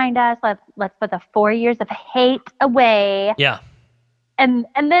stuff behind us. Let's put the 4 years of hate away. Yeah. And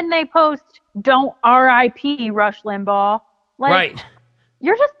then they post, don't RIP Rush Limbaugh. Like, right.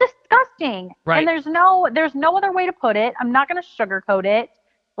 You're just disgusting. Right. And there's no other way to put it. I'm not going to sugarcoat it.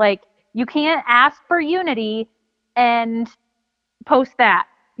 Like, you can't ask for unity and post that.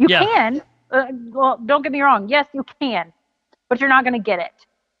 You can. Well, don't get me wrong. Yes, you can. But you're not going to get it.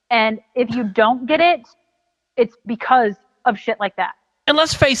 And if you don't get it, it's because of shit like that. And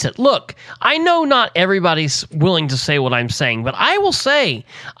let's face it, look, I know not everybody's willing to say what I'm saying, but I will say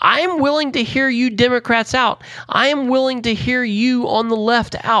I am willing to hear you Democrats out. I am willing to hear you on the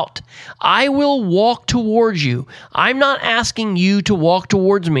left out. I will walk towards you. I'm not asking you to walk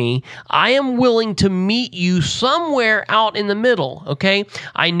towards me. I am willing to meet you somewhere out in the middle, okay?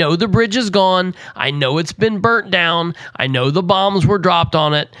 I know the bridge is gone. I know it's been burnt down. I know the bombs were dropped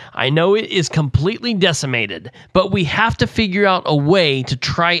on it. I know it is completely decimated. But we have to figure out a way to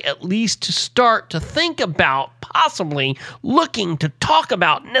try at least to start to think about possibly looking to talk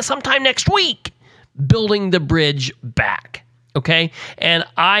about sometime next week building the bridge back. Okay? And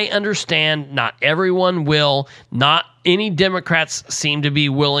I understand not everyone will, not any Democrats seem to be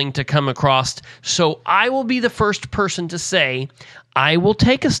willing to come across. So I will be the first person to say I will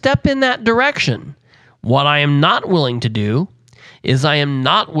take a step in that direction. What I am not willing to do is I am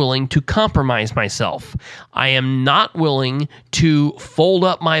not willing to compromise myself. I am not willing to fold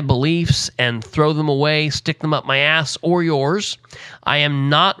up my beliefs and throw them away, stick them up my ass or yours. I am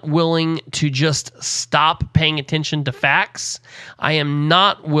not willing to just stop paying attention to facts. I am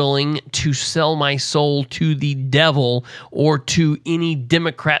not willing to sell my soul to the devil or to any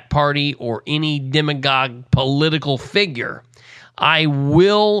Democrat Party or any demagogue political figure. I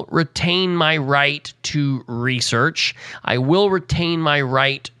will retain my right to research. I will retain my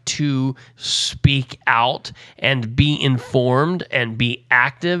right to speak out and be informed and be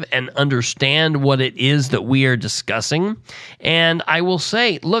active and understand what it is that we are discussing. And I will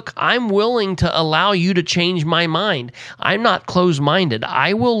say, look, I'm willing to allow you to change my mind. I'm not closed-minded.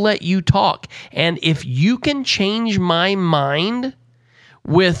 I will let you talk. And if you can change my mind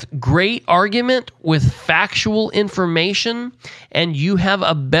with great argument, with factual information, and you have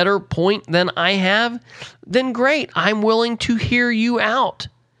a better point than I have, then great. I'm willing to hear you out.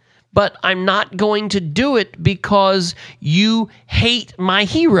 But I'm not going to do it because you hate my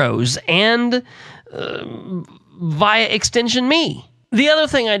heroes and via extension me. The other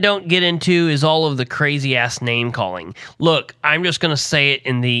thing I don't get into is all of the crazy-ass name-calling. Look, I'm just going to say it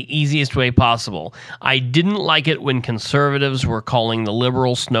in the easiest way possible. I didn't like it when conservatives were calling the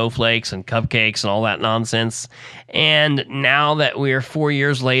liberals snowflakes and cupcakes and all that nonsense. And now that we're 4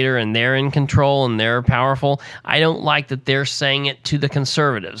 years later and they're in control and they're powerful, I don't like that they're saying it to the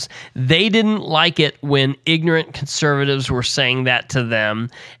conservatives. They didn't like it when ignorant conservatives were saying that to them,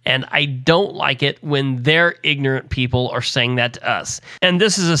 and I don't like it when their ignorant people are saying that to us. And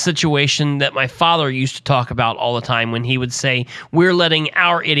this is a situation that my father used to talk about all the time when he would say, we're letting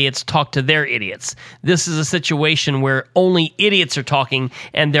our idiots talk to their idiots. This is a situation where only idiots are talking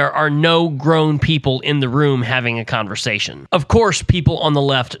and there are no grown people in the room having a conversation. Of course, people on the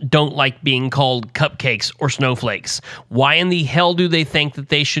left don't like being called cupcakes or snowflakes. Why in the hell do they think that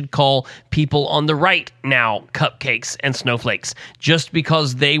they should call people on the right now cupcakes and snowflakes? Just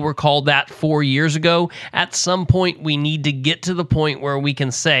because they were called that 4 years ago? At some point, we need to get to the point where we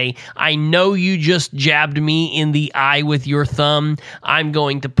can say, I know you just jabbed me in the eye with your thumb. I'm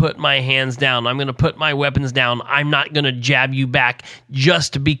going to put my hands down. I'm going to put my weapons down. I'm not going to jab you back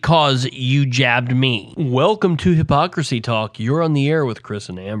just because you jabbed me. Welcome to Hypocrisy Talk. You're on the air with Chris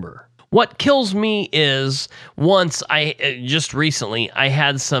and Amber. What kills me is just recently, I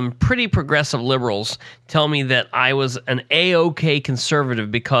had some pretty progressive liberals tell me that I was an A-OK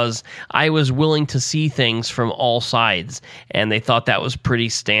conservative because I was willing to see things from all sides, and they thought that was pretty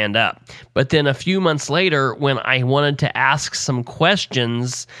stand up. But then a few months later, when I wanted to ask some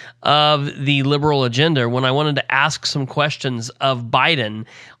questions of the liberal agenda, when I wanted to ask some questions of Biden,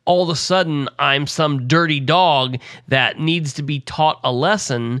 all of a sudden I'm some dirty dog that needs to be taught a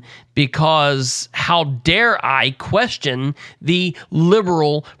lesson because how dare I question the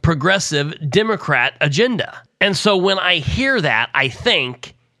liberal, progressive, Democrat agenda? And so when I hear that, I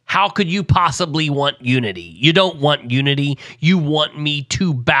think, how could you possibly want unity? You don't want unity. You want me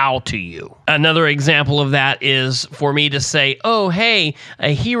to bow to you. Another example of that is for me to say, oh, hey,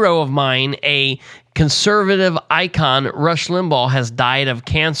 a hero of mine, a conservative icon, Rush Limbaugh, has died of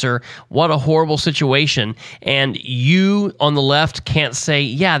cancer. What a horrible situation. And you on the left can't say,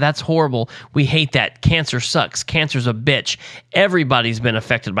 yeah, that's horrible. We hate that. Cancer sucks. Cancer's a bitch. Everybody's been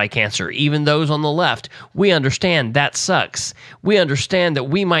affected by cancer, even those on the left. We understand that sucks. We understand that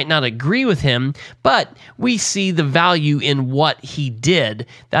we might not agree with him, but we see the value in what he did.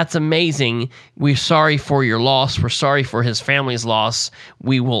 That's amazing. We're sorry for your loss. We're sorry for his family's loss.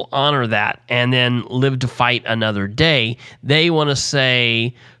 We will honor that and then live to fight another day. They want to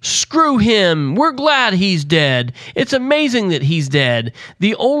say, screw him. We're glad he's dead. It's amazing that he's dead.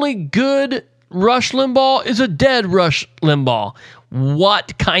 The only good Rush Limbaugh is a dead Rush Limbaugh.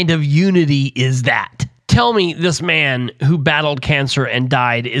 What kind of unity is that? Tell me this man who battled cancer and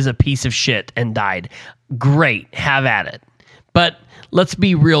died is a piece of shit and died. Great. Have at it. But let's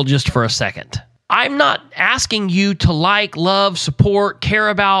be real just for a second. I'm not asking you to like, love, support, care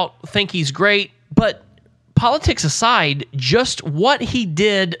about, think he's great, but politics aside, just what he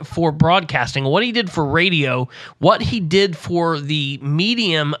did for broadcasting, what he did for radio, what he did for the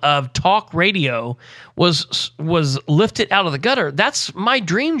medium of talk radio was lifted out of the gutter. That's my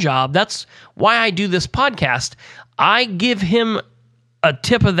dream job. That's why I do this podcast. I give him a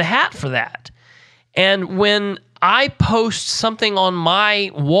tip of the hat for that. And when I post something on my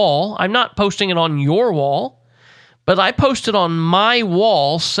wall, I'm not posting it on your wall, but I posted on my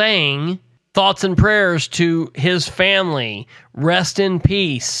wall saying, thoughts and prayers to his family. Rest in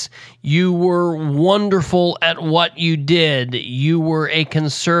peace. You were wonderful at what you did. You were a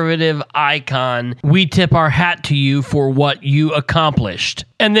conservative icon. We tip our hat to you for what you accomplished.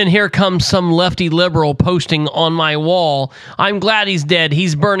 And then here comes some lefty liberal posting on my wall, I'm glad he's dead.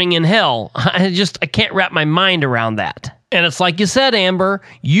 He's burning in hell. I can't wrap my mind around that. And it's like you said, Amber,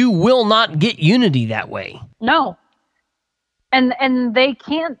 you will not get unity that way. No. And they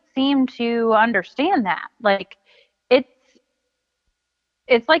can't seem to understand that. Like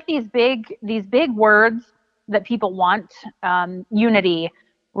it's like these big words that people want, unity,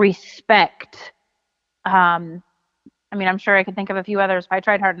 respect. I'm sure I could think of a few others if I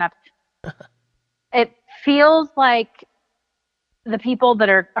tried hard enough. It feels like the people that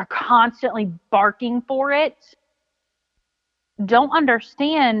are constantly barking for it don't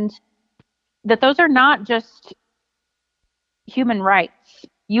understand that those are not just human rights.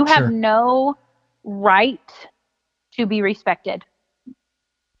 You have no right to be respected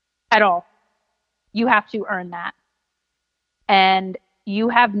at all. You have to earn that. And you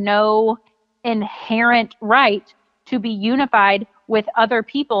have no inherent right to be unified with other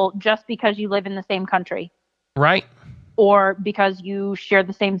people just because you live in the same country. Right. or because you share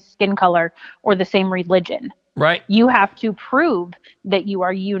the same skin color or the same religion. Right. You have to prove that you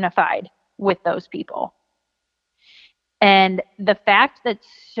are unified with those people. And the fact that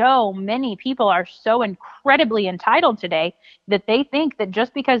so many people are so incredibly entitled today that they think that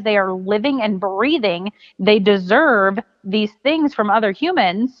just because they are living and breathing, they deserve these things from other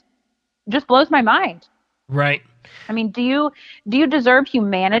humans just blows my mind. Right. I mean, do you deserve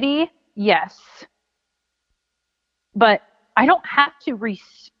humanity? Yes. But I don't have to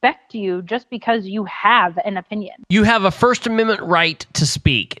respect you just because you have an opinion. You have a First Amendment right to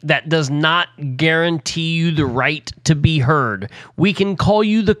speak. That does not guarantee you the right to be heard. We can call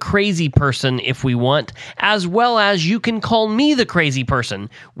you the crazy person if we want, as well as you can call me the crazy person.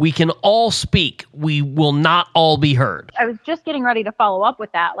 We can all speak. We will not all be heard. I was just getting ready to follow up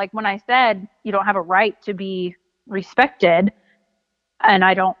with that. Like when I said you don't have a right to be respected, and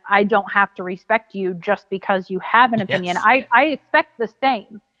I don't have to respect you just because you have an opinion. Yes. I expect the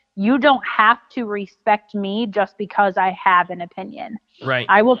same. You don't have to respect me just because I have an opinion. Right.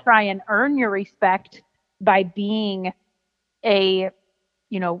 I will try and earn your respect by being a,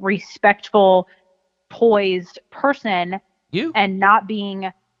 respectful, poised person and not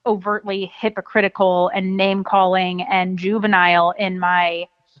being overtly hypocritical and name calling and juvenile in my,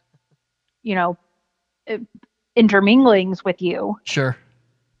 interminglings with you. Sure.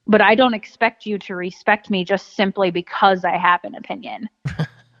 But I don't expect you to respect me just simply because I have an opinion.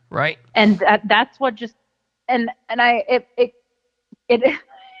 Right. And that's what just it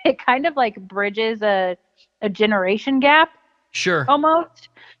kind of like bridges a generation gap. Sure. Almost,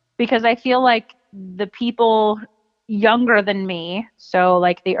 because I feel like the people younger than me, so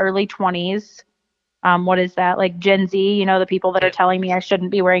like the early 20s, what is that? Like Gen Z, the people that are telling me I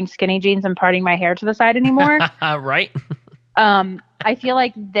shouldn't be wearing skinny jeans and parting my hair to the side anymore. Right. I feel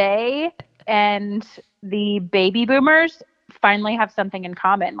like they and the baby boomers finally have something in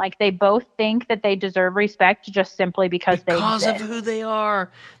common. Like they both think that they deserve respect just simply because they exist. Because of who they are.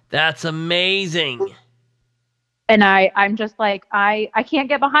 That's amazing. And I'm just like, I can't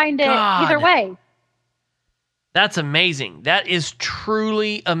get behind it either way. That's amazing. That is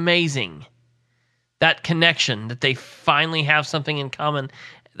truly amazing. That connection, that they finally have something in common,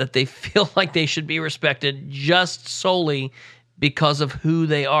 that they feel like they should be respected just solely because of who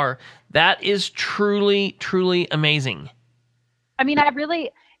they are. That is truly, truly amazing. I mean,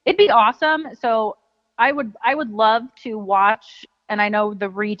 it'd be awesome. So I would love to watch, and I know the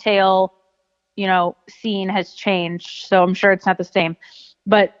retail, scene has changed, so I'm sure it's not the same.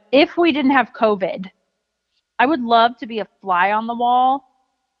 But if we didn't have COVID, I would love to be a fly on the wall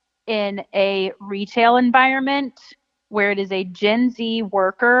in a retail environment where it is a Gen Z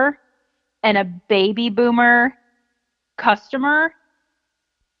worker and a baby boomer customer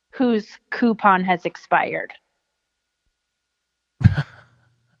whose coupon has expired.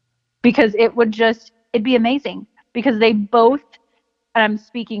 Because it'd be amazing, because they both, and I'm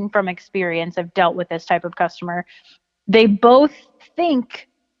speaking from experience, I've dealt with this type of customer, they both think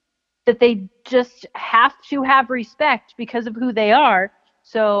that they just have to have respect because of who they are.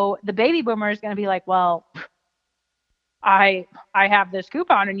 So the baby boomer is going to be like, well, I have this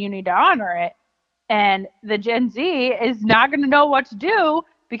coupon and you need to honor it. And the Gen Z is not going to know what to do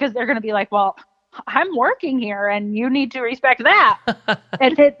because they're going to be like, well, I'm working here and you need to respect that.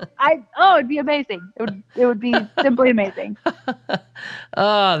 And it'd be amazing. It would be simply amazing.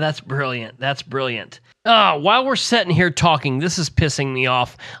 Oh, that's brilliant. That's brilliant. While we're sitting here talking, this is pissing me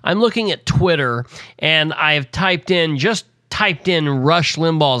off. I'm looking at Twitter and I've typed in Rush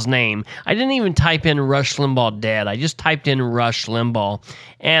Limbaugh's name. I didn't even type in Rush Limbaugh dead. I just typed in Rush Limbaugh.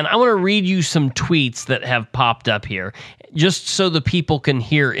 And I want to read you some tweets that have popped up here, just so the people can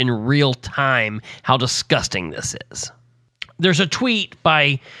hear in real time how disgusting this is. There's a tweet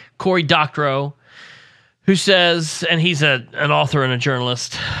by Cory Doctorow who says, and he's an author and a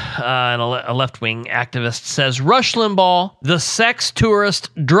journalist and a left-wing activist, says, Rush Limbaugh, the sex tourist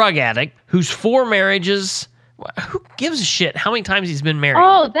drug addict whose 4 marriages... Who gives a shit how many times he's been married?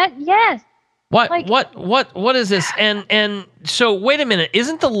 Oh, yes. What is this? And so wait a minute,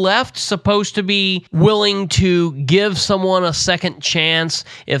 isn't the left supposed to be willing to give someone a second chance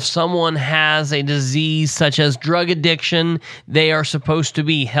if someone has a disease such as drug addiction? They are supposed to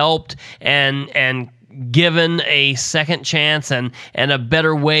be helped and given a second chance and a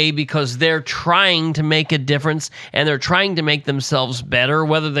better way because they're trying to make a difference and they're trying to make themselves better.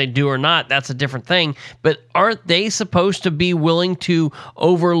 Whether they do or not, that's a different thing. But aren't they supposed to be willing to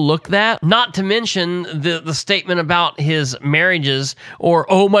overlook that? Not to mention the statement about his marriages or,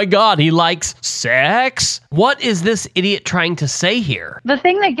 oh my God, he likes sex. What is this idiot trying to say here? The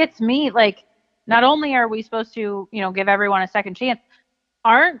thing that gets me, like, not only are we supposed to, give everyone a second chance,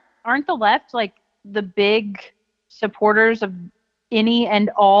 aren't the left like the big supporters of any and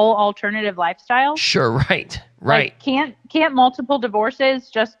all alternative lifestyles? Sure, right. Like, can't multiple divorces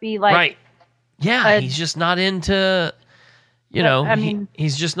just be like right? Yeah, he's just not into,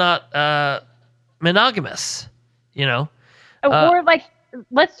 he's just not monogamous, or like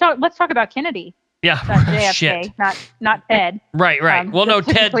let's talk about Kennedy. Yeah, JFK, shit. not Ted. Right. Well, no,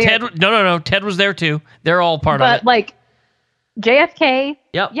 Ted. No. Ted was there too. They're all part of it. But like JFK,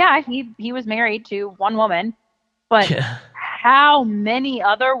 yep. Yeah, he was married to one woman, but how many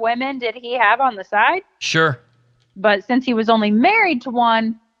other women did he have on the side? Sure. But since he was only married to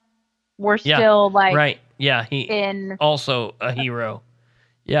one, we're still like right. Yeah, he also a hero.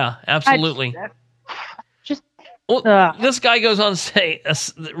 Yeah, absolutely. This guy goes on to say,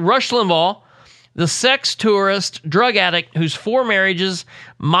 Rush Limbaugh, the sex tourist, drug addict whose 4 marriages,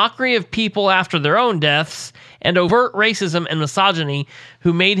 mockery of people after their own deaths, and overt racism and misogyny,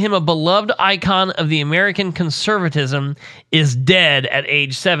 who made him a beloved icon of the American conservatism, is dead at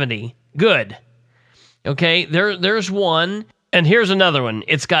age 70. Good. Okay, there's one. And here's another one.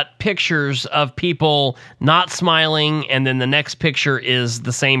 It's got pictures of people not smiling, and then the next picture is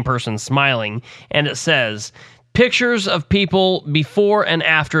the same person smiling. And it says, pictures of people before and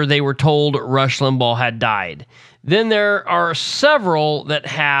after they were told Rush Limbaugh had died. Then there are several that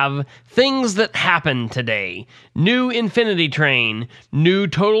have things that happened today. New Infinity Train, new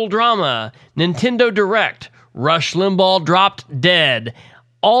Total Drama, Nintendo Direct, Rush Limbaugh dropped dead.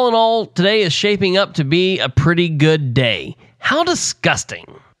 All in all, today is shaping up to be a pretty good day. How disgusting.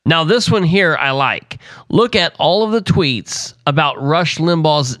 Now, this one here I like. Look at all of the tweets about Rush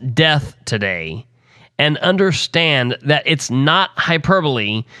Limbaugh's death today and understand that it's not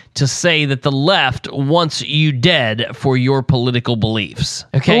hyperbole to say that the left wants you dead for your political beliefs.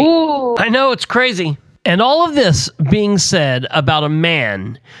 Okay? Ooh. I know, it's crazy. And all of this being said about a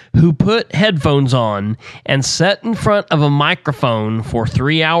man who put headphones on and sat in front of a microphone for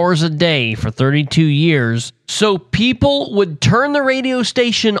 3 hours a day for 32 years so people would turn the radio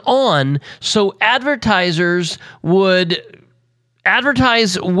station on so advertisers would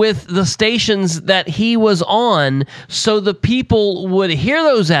advertise with the stations that he was on so the people would hear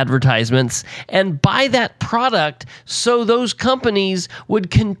those advertisements and buy that product so those companies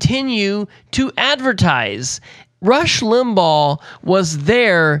would continue to advertise. Rush Limbaugh was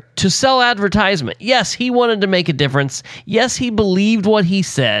there to sell advertisement. Yes, he wanted to make a difference. Yes, he believed what he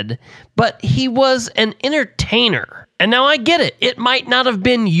said, but he was an entertainer. And now I get it. It might not have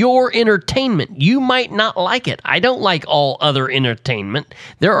been your entertainment. You might not like it. I don't like all other entertainment.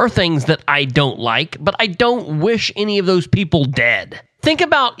 There are things that I don't like, but I don't wish any of those people dead. Think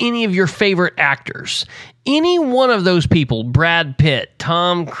about any of your favorite actors. Any one of those people, Brad Pitt,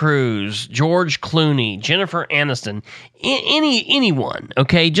 Tom Cruise, George Clooney, Jennifer Aniston, anyone,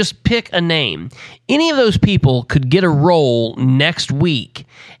 okay? Just pick a name. Any of those people could get a role next week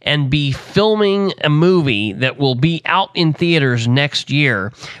and be filming a movie that will be out in theaters next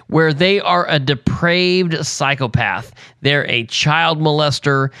year where they are a depraved psychopath. They're a child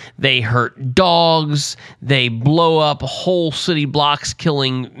molester. They hurt dogs. They blow up whole city blocks,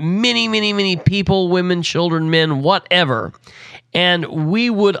 killing many, many, many people, women, children, men, whatever. And we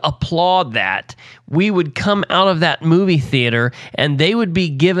would applaud that. We would come out of that movie theater and they would be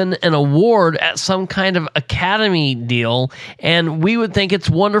given an award at some kind of Academy deal, and we would think it's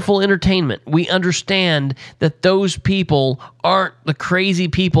wonderful entertainment. We understand that those people aren't the crazy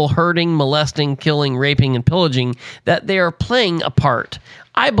people hurting, molesting, killing, raping, and pillaging, that they are playing a part.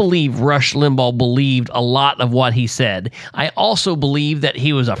 I believe Rush Limbaugh believed a lot of what he said. I also believe that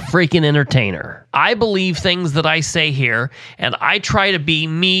he was a freaking entertainer. I believe things that I say here, and I try to be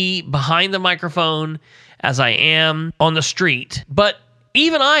me behind the microphone as I am on the street. But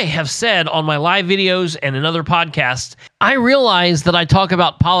even I have said on my live videos and in other podcasts, I realize that I talk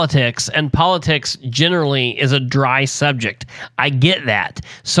about politics, and politics generally is a dry subject. I get that.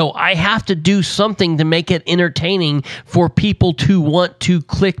 So I have to do something to make it entertaining for people to want to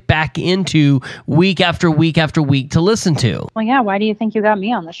click back into week after week after week to listen to. Well, yeah, why do you think you got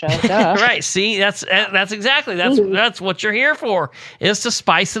me on the show? Duh. Right, see, that's exactly, that's what you're here for, is to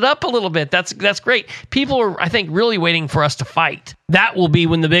spice it up a little bit. That's great. People are, I think, really waiting for us to fight. That will be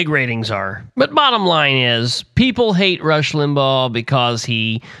when the big ratings are. But bottom line is, people hate Rush Limbaugh because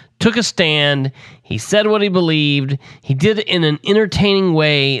he took a stand, he said what he believed, he did it in an entertaining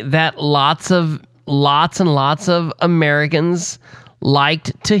way that lots and lots of Americans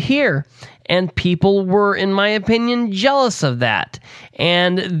liked to hear. and people were, in my opinion, jealous of that.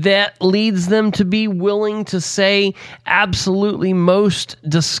 And that leads them to be willing to say absolutely most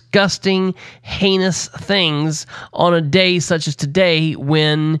disgusting, heinous things on a day such as today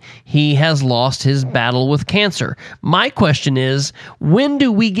when he has lost his battle with cancer. My question is, when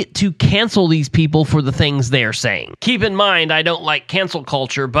do we get to cancel these people for the things they're saying? Keep in mind, I don't like cancel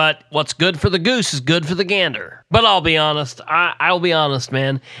culture, but what's good for the goose is good for the gander. But I'll be honest, I'll be honest,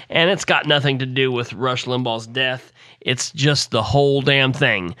 man, and it's got nothing to do with Rush Limbaugh's death. It's just the whole damn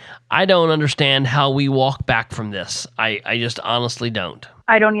thing. I don't understand how we walk back from this. I just honestly don't.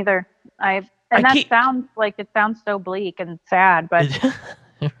 I don't either. It sounds so bleak and sad, but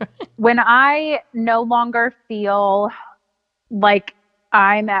when I no longer feel like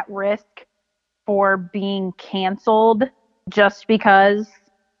I'm at risk for being canceled just because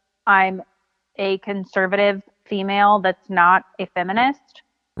I'm a conservative female that's not a feminist,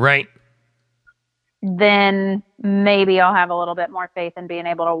 right, then maybe I'll have a little bit more faith in being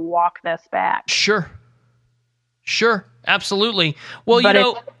able to walk this back. Sure, absolutely. Well,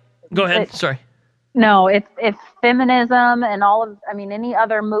 go ahead. Sorry. No, if feminism and any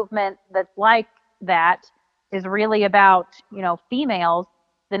other movement that's like that is really about, females,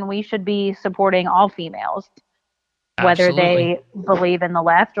 then we should be supporting all females, whether they believe in the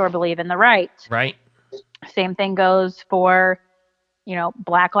left or believe in the right. Right. Same thing goes for,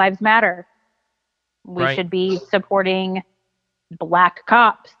 Black Lives Matter. We should be supporting Black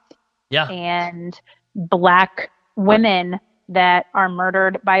cops and Black women that are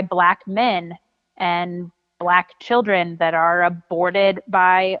murdered by Black men and Black children that are aborted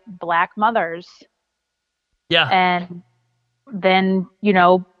by Black mothers. Yeah. And then,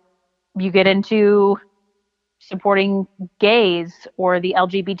 you get into supporting gays or the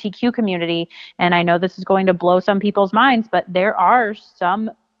LGBTQ community. And I know this is going to blow some people's minds, but there are some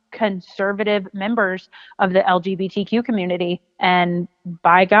conservative members of the LGBTQ community, and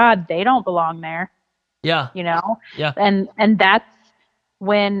by God, they don't belong there. Yeah. Yeah. And that's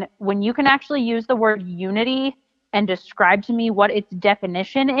when you can actually use the word unity and describe to me what its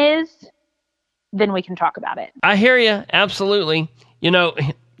definition is, then we can talk about it. I hear you. Absolutely.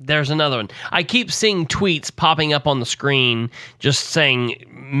 There's another one. I keep seeing tweets popping up on the screen just saying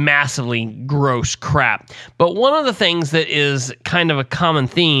massively gross crap. But one of the things that is kind of a common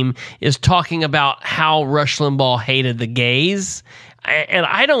theme is talking about how Rush Limbaugh hated the gays. And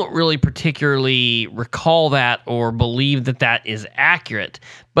I don't really particularly recall that or believe that that is accurate.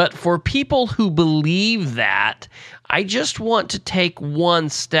 But for people who believe that, I just want to take one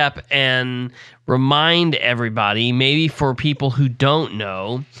step and remind everybody, maybe for people who don't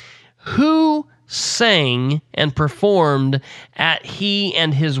know, who sang and performed at he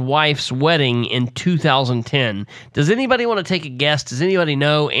and his wife's wedding in 2010. Does anybody want to take a guess? Does anybody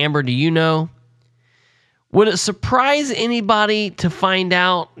know? Amber, do you know? Would it surprise anybody to find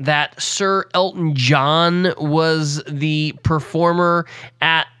out that Sir Elton John was the performer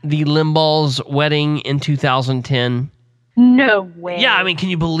at the Limbaugh's wedding in 2010? No way. Yeah, can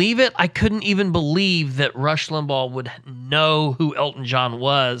you believe it? I couldn't even believe that Rush Limbaugh would know who Elton John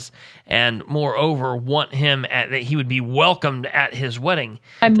was, and moreover, want him that he would be welcomed at his wedding.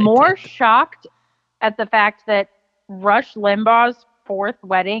 I'm more shocked at the fact that Rush Limbaugh's fourth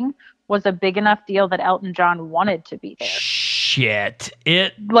wedding was a big enough deal that Elton John wanted to be there. Shit. I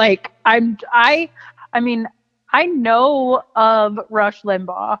know of Rush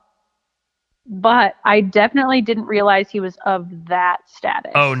Limbaugh, but I definitely didn't realize he was of that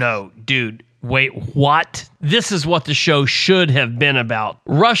status. Oh no, dude. Wait, what? This is what the show should have been about.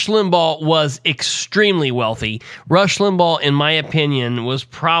 Rush Limbaugh was extremely wealthy. Rush Limbaugh, in my opinion, was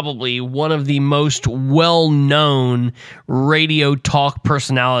probably one of the most well-known radio talk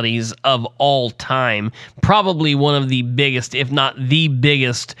personalities of all time. Probably one of the biggest, if not the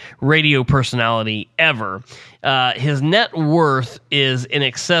biggest, radio personality ever. His net worth is in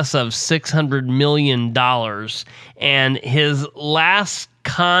excess of $600 million, and his last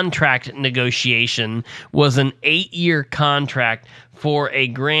contract negotiation was an 8-year contract for a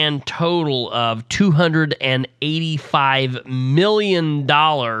grand total of $285 million,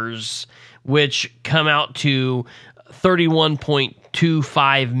 which come out to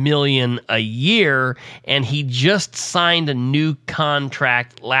 $31.25 million a year, and he just signed a new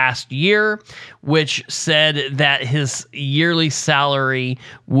contract last year, which said that his yearly salary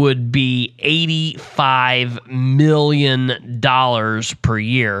would be $85 million per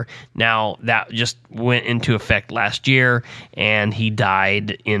year. Now, that just went into effect last year, and he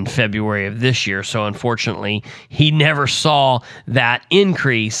died in February of this year, so unfortunately, he never saw that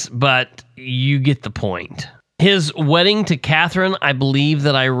increase, but you get the point. His wedding to Catherine, I believe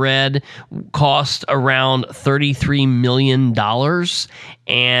that I read, cost around $33 million,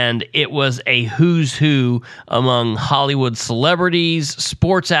 and it was a who's who among Hollywood celebrities,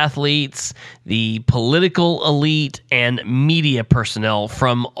 sports athletes, the political elite, and media personnel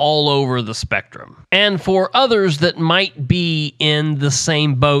from all over the spectrum. And for others that might be in the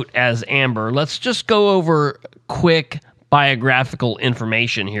same boat as Amber, let's just go over quick biographical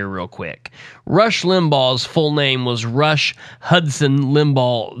information here real quick. Rush Limbaugh's full name was Rush Hudson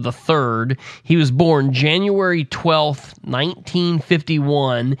Limbaugh III. He was born January 12th,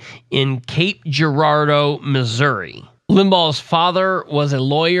 1951 in Cape Girardeau, Missouri. Limbaugh's father was a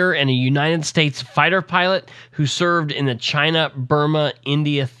lawyer and a United States fighter pilot who served in the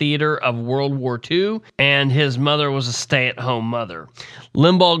China-Burma-India theater of World War II, and his mother was a stay-at-home mother.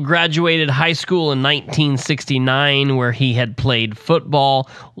 Limbaugh graduated high school in 1969, where he had played football,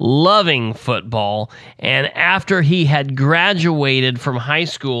 loving football, and after he had graduated from high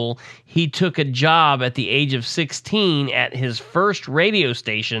school, he took a job at the age of 16 at his first radio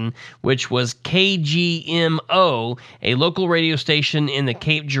station, which was KGMO, a local radio station in the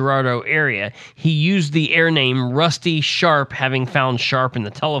Cape Girardeau area. He used the air name Rusty Sharp, having found Sharp in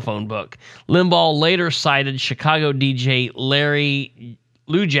the telephone book. Limbaugh later cited Chicago DJ Larry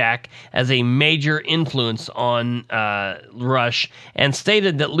Lujack as a major influence on Rush, and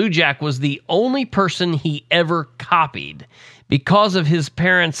stated that Lujack was the only person he ever copied. Because of his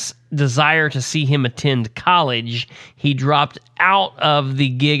parents' desire to see him attend college, he dropped out of the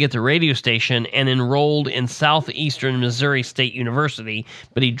gig at the radio station and enrolled in Southeastern Missouri State University,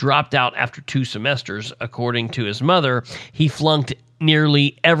 but he dropped out after 2 semesters. According to his mother, he flunked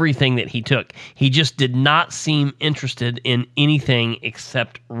nearly everything that he took. He just did not seem interested in anything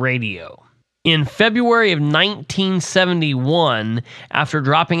except radio. In February of 1971, after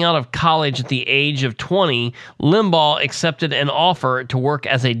dropping out of college at the age of 20, Limbaugh accepted an offer to work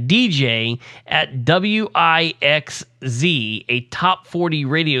as a DJ at WIXZ, a top 40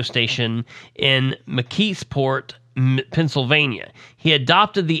 radio station in McKeesport, Pennsylvania. He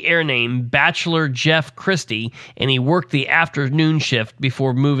adopted the air name Bachelor Jeff Christie, and he worked the afternoon shift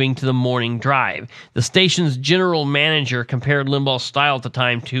before moving to the morning drive. The station's general manager compared Limbaugh's style at the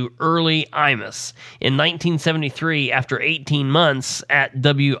time to Early Imus. In 1973, after 18 months at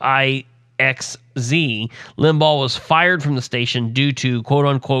WIXZ, Limbaugh was fired from the station due to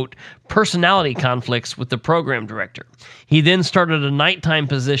quote-unquote personality conflicts with the program director. He then started a nighttime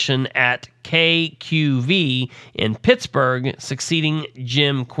position at KQV in Pittsburgh, succeeding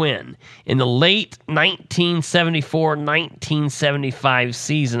Jim Quinn. In the late 1974-1975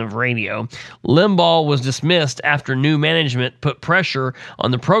 season of radio, Limbaugh was dismissed after new management put pressure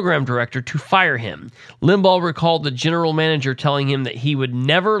on the program director to fire him. Limbaugh recalled the general manager telling him that he would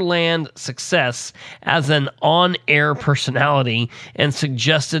never land success as an on-air personality and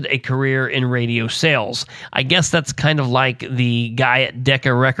suggested a career in radio sales. I guess that's kind of like the guy at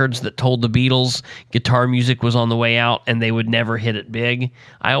Decca Records that told the Beatles guitar music was on the way out and they would never hit it big.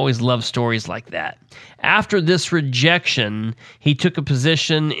 I always love stories like that. After this rejection, he took a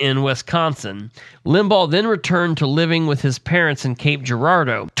position in Wisconsin. Limbaugh then returned to living with his parents in Cape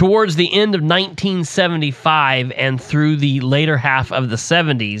Girardeau. Towards the end of 1975 and through the later half of the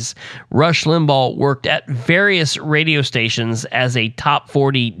 70s, Rush Limbaugh worked at various radio stations as a top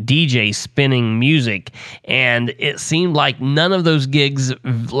 40 DJ spinning music, and it seemed like none of those gigs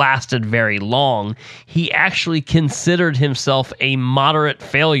lasted very long. He actually considered himself a moderate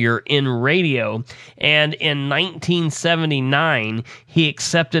failure in radio, and in 1979, he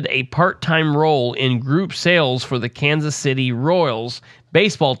accepted a part-time role in group sales for the Kansas City Royals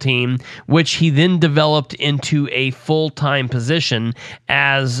baseball team, which he then developed into a full-time position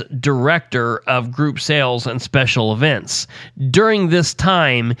as director of group sales and special events. During this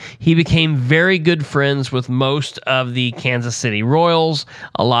time, he became very good friends with most of the Kansas City Royals,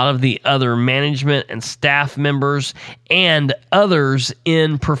 a lot of the other management and staff members, and others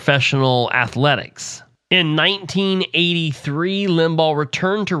in professional athletics. In 1983, Limbaugh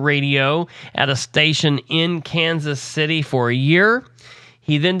returned to radio at a station in Kansas City for a year.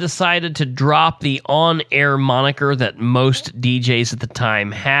 He then decided to drop the on-air moniker that most DJs at the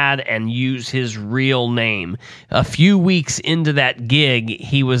time had and use his real name. A few weeks into that gig,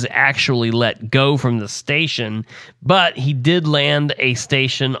 he was actually let go from the station, but he did land a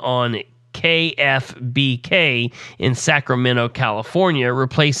station on KFBK in Sacramento, California,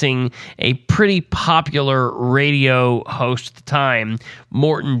 replacing a pretty popular radio host at the time,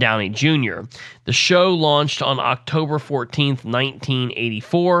 Morton Downey Jr. The show launched on October 14th,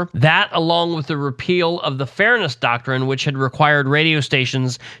 1984. That, along with the repeal of the Fairness Doctrine, which had required radio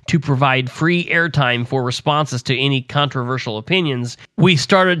stations to provide free airtime for responses to any controversial opinions, we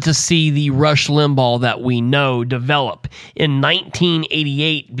started to see the Rush Limbaugh that we know develop. In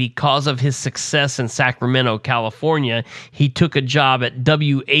 1988, because of his success in Sacramento, California, he took a job at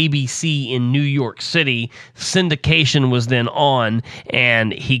WABC in New York City. Syndication was then on,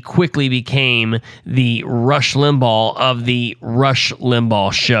 and he quickly became the Rush Limbaugh of the Rush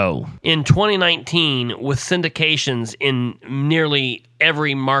Limbaugh Show. In 2019, with syndications in nearly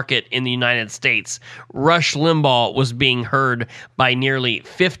every market in the United States, Rush Limbaugh was being heard by nearly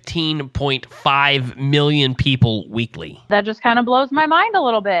 15.5 million people weekly. That just kind of blows my mind a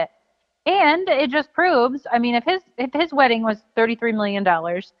little bit. And it just proves, I mean, if his wedding was $33 million,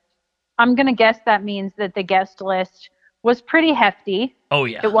 I'm going to guess that means that the guest list was pretty hefty. Oh,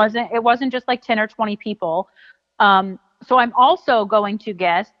 yeah. It wasn't just like 10 or 20 people. So I'm also going to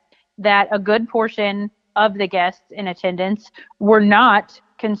guess that a good portion of the guests in attendance were not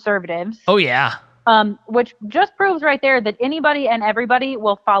conservatives. Oh, yeah. Which just proves right there that anybody and everybody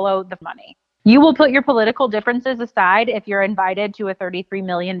will follow the money. You will put your political differences aside if you're invited to a $33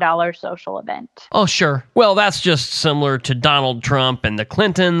 million social event. Oh, sure. Well, that's just similar to Donald Trump and the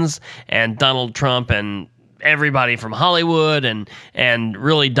Clintons, and Donald Trump and everybody from Hollywood, and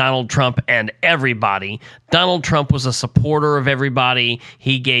really Donald Trump and everybody. Donald Trump was a supporter of everybody.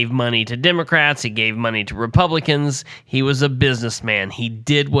 He gave money to Democrats. He gave money to Republicans. He was a businessman. He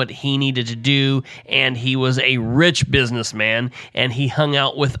did what he needed to do, and he was a rich businessman, and he hung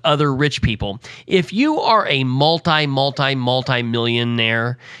out with other rich people. If you are a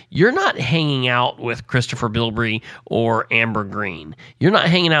multi-millionaire, you're not hanging out with Christopher Bilbrey or Amber Green. You're not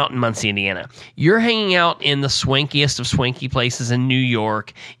hanging out in Muncie, Indiana. You're hanging out in the swankiest of swanky places in New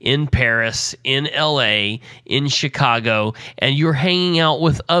York, in Paris, in LA, in Chicago, and you're hanging out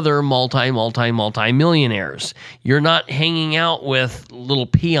with other multi-millionaires. You're not hanging out with little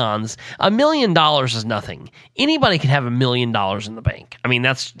peons. $1 million is nothing. Anybody can have $1 million in the bank. I mean,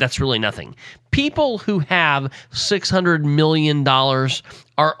 that's really nothing. People who have $600 million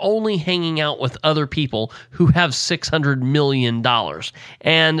are only hanging out with other people who have $600 million.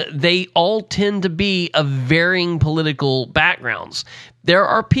 And they all tend to be of varying political backgrounds. There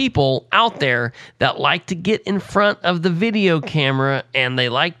are people out there that like to get in front of the video camera and they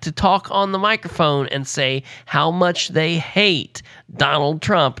like to talk on the microphone and say how much they hate Donald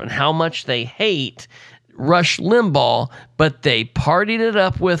Trump and how much they hate Rush Limbaugh, but they partied it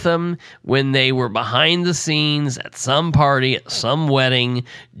up with them when they were behind the scenes at some party, at some wedding,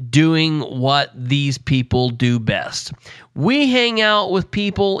 doing what these people do best. We hang out with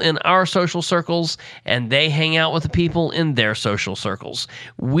people in our social circles, and they hang out with the people in their social circles.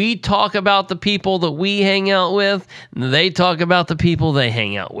 We talk about the people that we hang out with, and they talk about the people they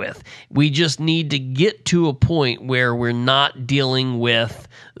hang out with. We just need to get to a point where we're not dealing with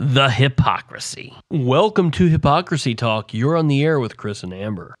the hypocrisy. Welcome to Hypocrisy Talk. You're on the air with Chris and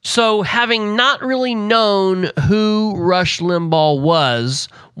Amber. So, having not really known who Rush Limbaugh was,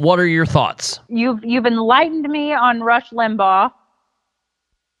 what are your thoughts? You've enlightened me on Rush Limbaugh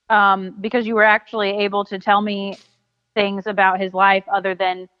because you were actually able to tell me things about his life other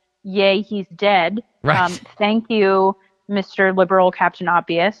than, yay, he's dead. Right. Thank you, Mr. Liberal Captain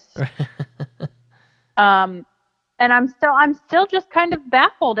Obvious. And I'm still just kind of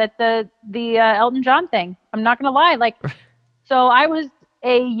baffled at the Elton John thing. I'm not gonna lie. Like, so I was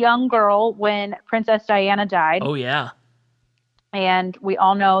a young girl when Princess Diana died. Oh yeah. And we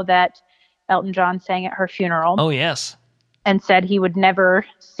all know that Elton John sang at her funeral. Oh yes. And said he would never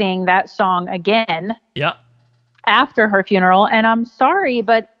sing that song again. Yeah. After her funeral, and I'm sorry,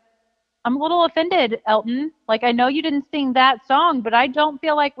 but I'm a little offended, Elton. Like, I know you didn't sing that song, but I don't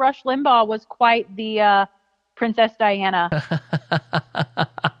feel like Rush Limbaugh was quite the Princess Diana.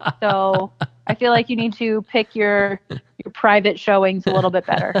 So I feel like you need to pick your private showings a little bit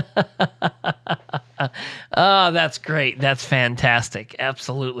better. Oh, that's great. That's fantastic.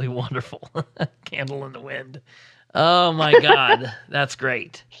 Absolutely wonderful. Candle in the wind. Oh my God. That's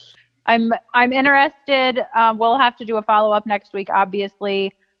great. I'm interested. We'll have to do a follow-up next week,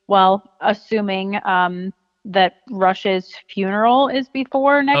 obviously. Well, assuming that Rush's funeral is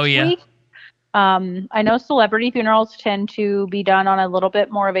before next week. I know celebrity funerals tend to be done on a little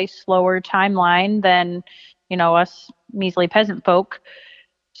bit more of a slower timeline than, us measly peasant folk.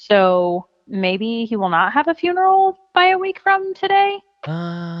 So maybe he will not have a funeral by a week from today.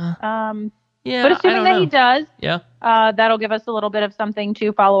 Yeah, but assuming that he does, Yeah. that'll give us a little bit of something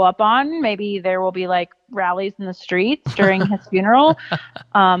to follow up on. Maybe there will be like rallies in the streets during his funeral,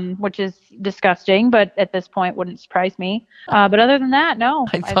 which is disgusting, but at this point wouldn't surprise me. But other than that, no.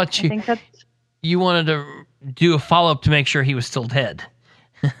 I thought I think that's... you wanted to do a follow-up to make sure he was still dead.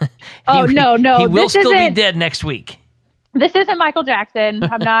 No. He will this still be isn't- dead next week. This isn't Michael Jackson.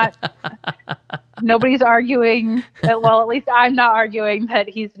 I'm not. Nobody's arguing. Well, at least I'm not arguing that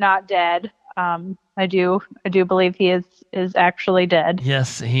he's not dead. I do believe he is actually dead.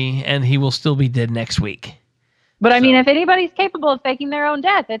 Yes, he will still be dead next week. But I mean, if anybody's capable of faking their own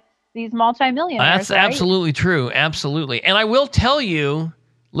death, it's these multimillionaires. That's right? absolutely true. Absolutely. And I will tell you,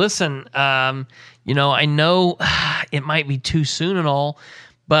 listen, I know it might be too soon and all,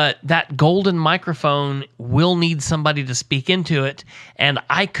 but that golden microphone will need somebody to speak into it, and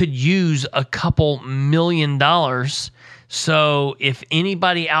I could use a couple $1 million. So if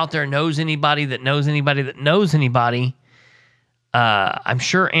anybody out there knows anybody that knows anybody that knows anybody, I'm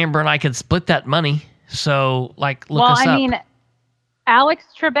sure Amber and I could split that money. So, look us up. Well, I mean, Alex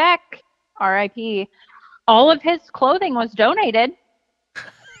Trebek, R.I.P., all of his clothing was donated.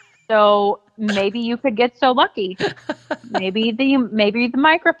 So maybe you could get so lucky. Maybe the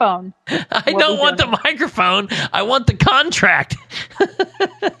microphone. I don't want the microphone. I want the contract.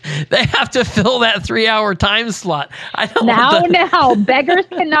 They have to fill that 3-hour time slot. I don't Now, beggars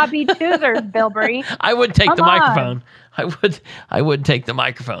cannot be choosers, Bilberry. I would take the Come on. microphone. I would take the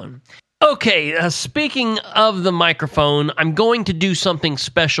microphone. Okay, speaking of the microphone, I'm going to do something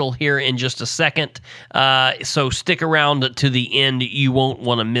special here in just a second, so stick around to the end. You won't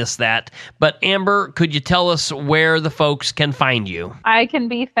want to miss that. But Amber, could you tell us where the folks can find you? I can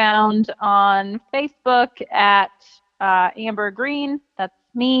be found on Facebook at Amber Green. That's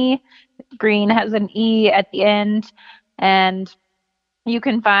me. Green has an E at the end. And you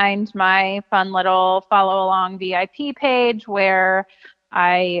can find my fun little follow along VIP page where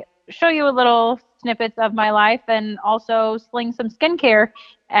I show you a little snippets of my life and also sling some skincare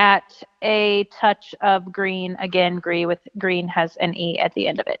at A Touch of Green. Again, Green has an E at the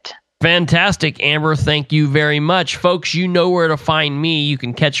end of it. Fantastic, Amber. Thank you very much. Folks, you know where to find me. You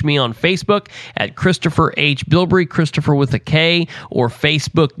can catch me on Facebook at Christopher H. Bilbrey, Christopher with a K, or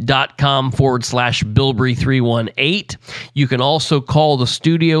Facebook.com/Bilbrey318. You can also call the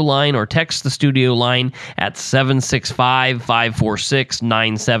studio line or text the studio line at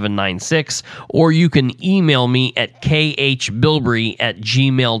 765-546-9796, or you can email me at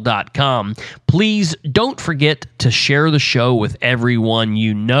khbilbrey@gmail.com. Please don't forget to share the show with everyone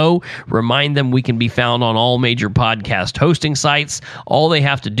you know. Remind them we can be found on all major podcast hosting sites. All they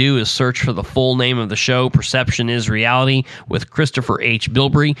have to do is search for the full name of the show, Perception is Reality, with Christopher H.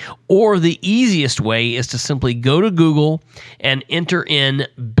 Bilbrey, or the easiest way is to simply go to Google and enter in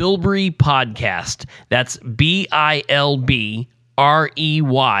Bilbrey Podcast. That's BILBREY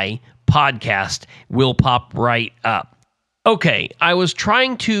Podcast. Will pop right up. Okay, I was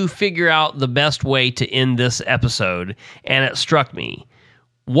trying to figure out the best way to end this episode, and it struck me.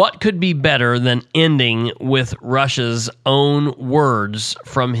 What could be better than ending with Rush's own words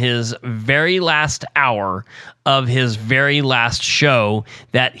from his very last hour of his very last show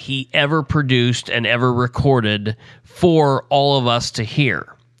that he ever produced and ever recorded for all of us to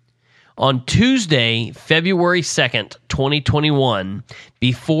hear? On Tuesday, February 2nd, 2021,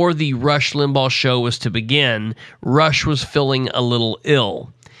 before the Rush Limbaugh show was to begin, Rush was feeling a little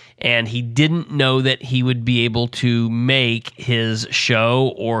ill, and he didn't know that he would be able to make his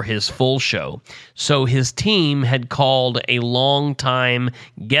show or his full show. So his team had called a longtime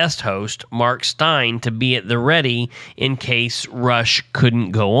guest host, Mark Stein, to be at the ready in case Rush couldn't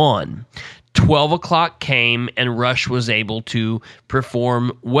go on. 12 o'clock came and Rush was able to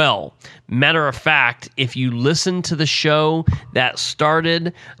perform well. Matter of fact, if you listen to the show that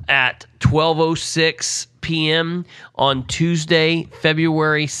started at 12:06 p.m. on Tuesday,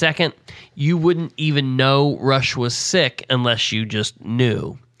 February 2nd, you wouldn't even know Rush was sick unless you just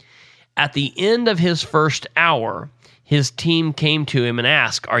knew. At the end of his first hour, his team came to him and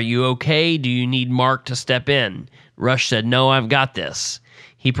asked, "Are you okay? Do you need Mark to step in?" Rush said, "No, I've got this."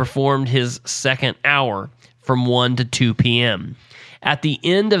 He performed his second hour from 1 to 2 p.m. At the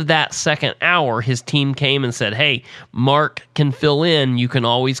end of that second hour, his team came and said, "Hey, Mark can fill in. You can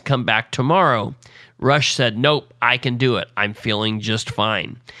always come back tomorrow." Rush said, "Nope, I can do it. I'm feeling just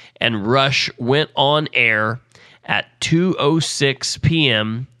fine." And Rush went on air at 2:06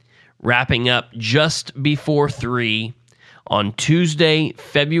 p.m., wrapping up just before 3 on Tuesday,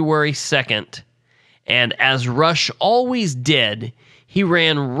 February 2nd. And as Rush always did, he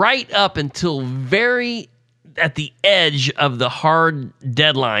ran right up until very at the edge of the hard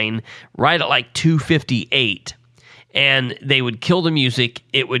deadline, right at like 2:58, and they would kill the music.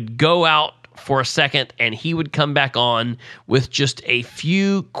 It would go out for a second, and he would come back on with just a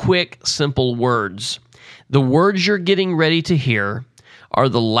few quick, simple words. The words you're getting ready to hear are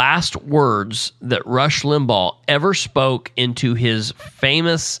the last words that Rush Limbaugh ever spoke into his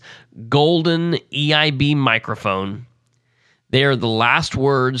famous golden EIB microphone. They are the last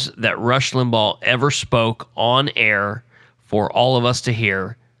words that Rush Limbaugh ever spoke on air for all of us to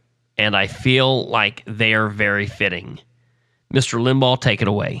hear, and I feel like they are very fitting. Mr. Limbaugh, take it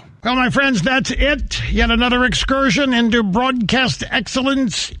away. Well, my friends, that's it. Yet another excursion into broadcast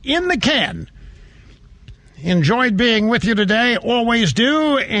excellence in the can. Enjoyed being with you today, always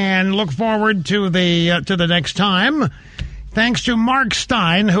do, and look forward to the next time. Thanks to Mark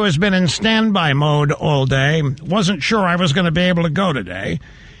Stein, who has been in standby mode all day. Wasn't sure I was going to be able to go today.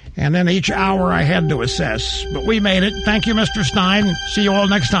 And then each hour I had to assess. But we made it. Thank you, Mr. Stein. See you all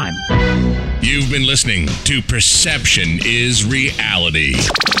next time. You've been listening to Perception is Reality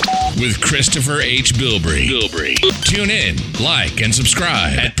with Christopher H. Bilbrey. Tune in, like, and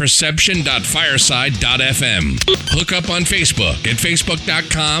subscribe at perception.fireside.fm. Hook up on Facebook at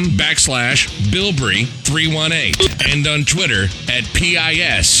facebook.com/Bilbrey318 and on Twitter at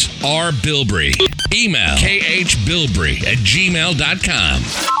PISRBilbrey. Email khbilbrey@gmail.com.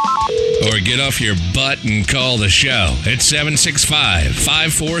 Or get off your butt and call the show at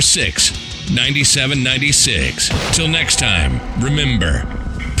 765-546-9796. Till next time, remember,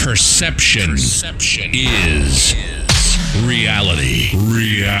 perception is reality.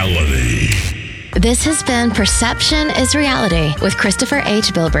 This has been Perception is Reality with Christopher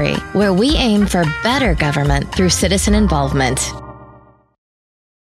H. Bilbrey, where we aim for better government through citizen involvement.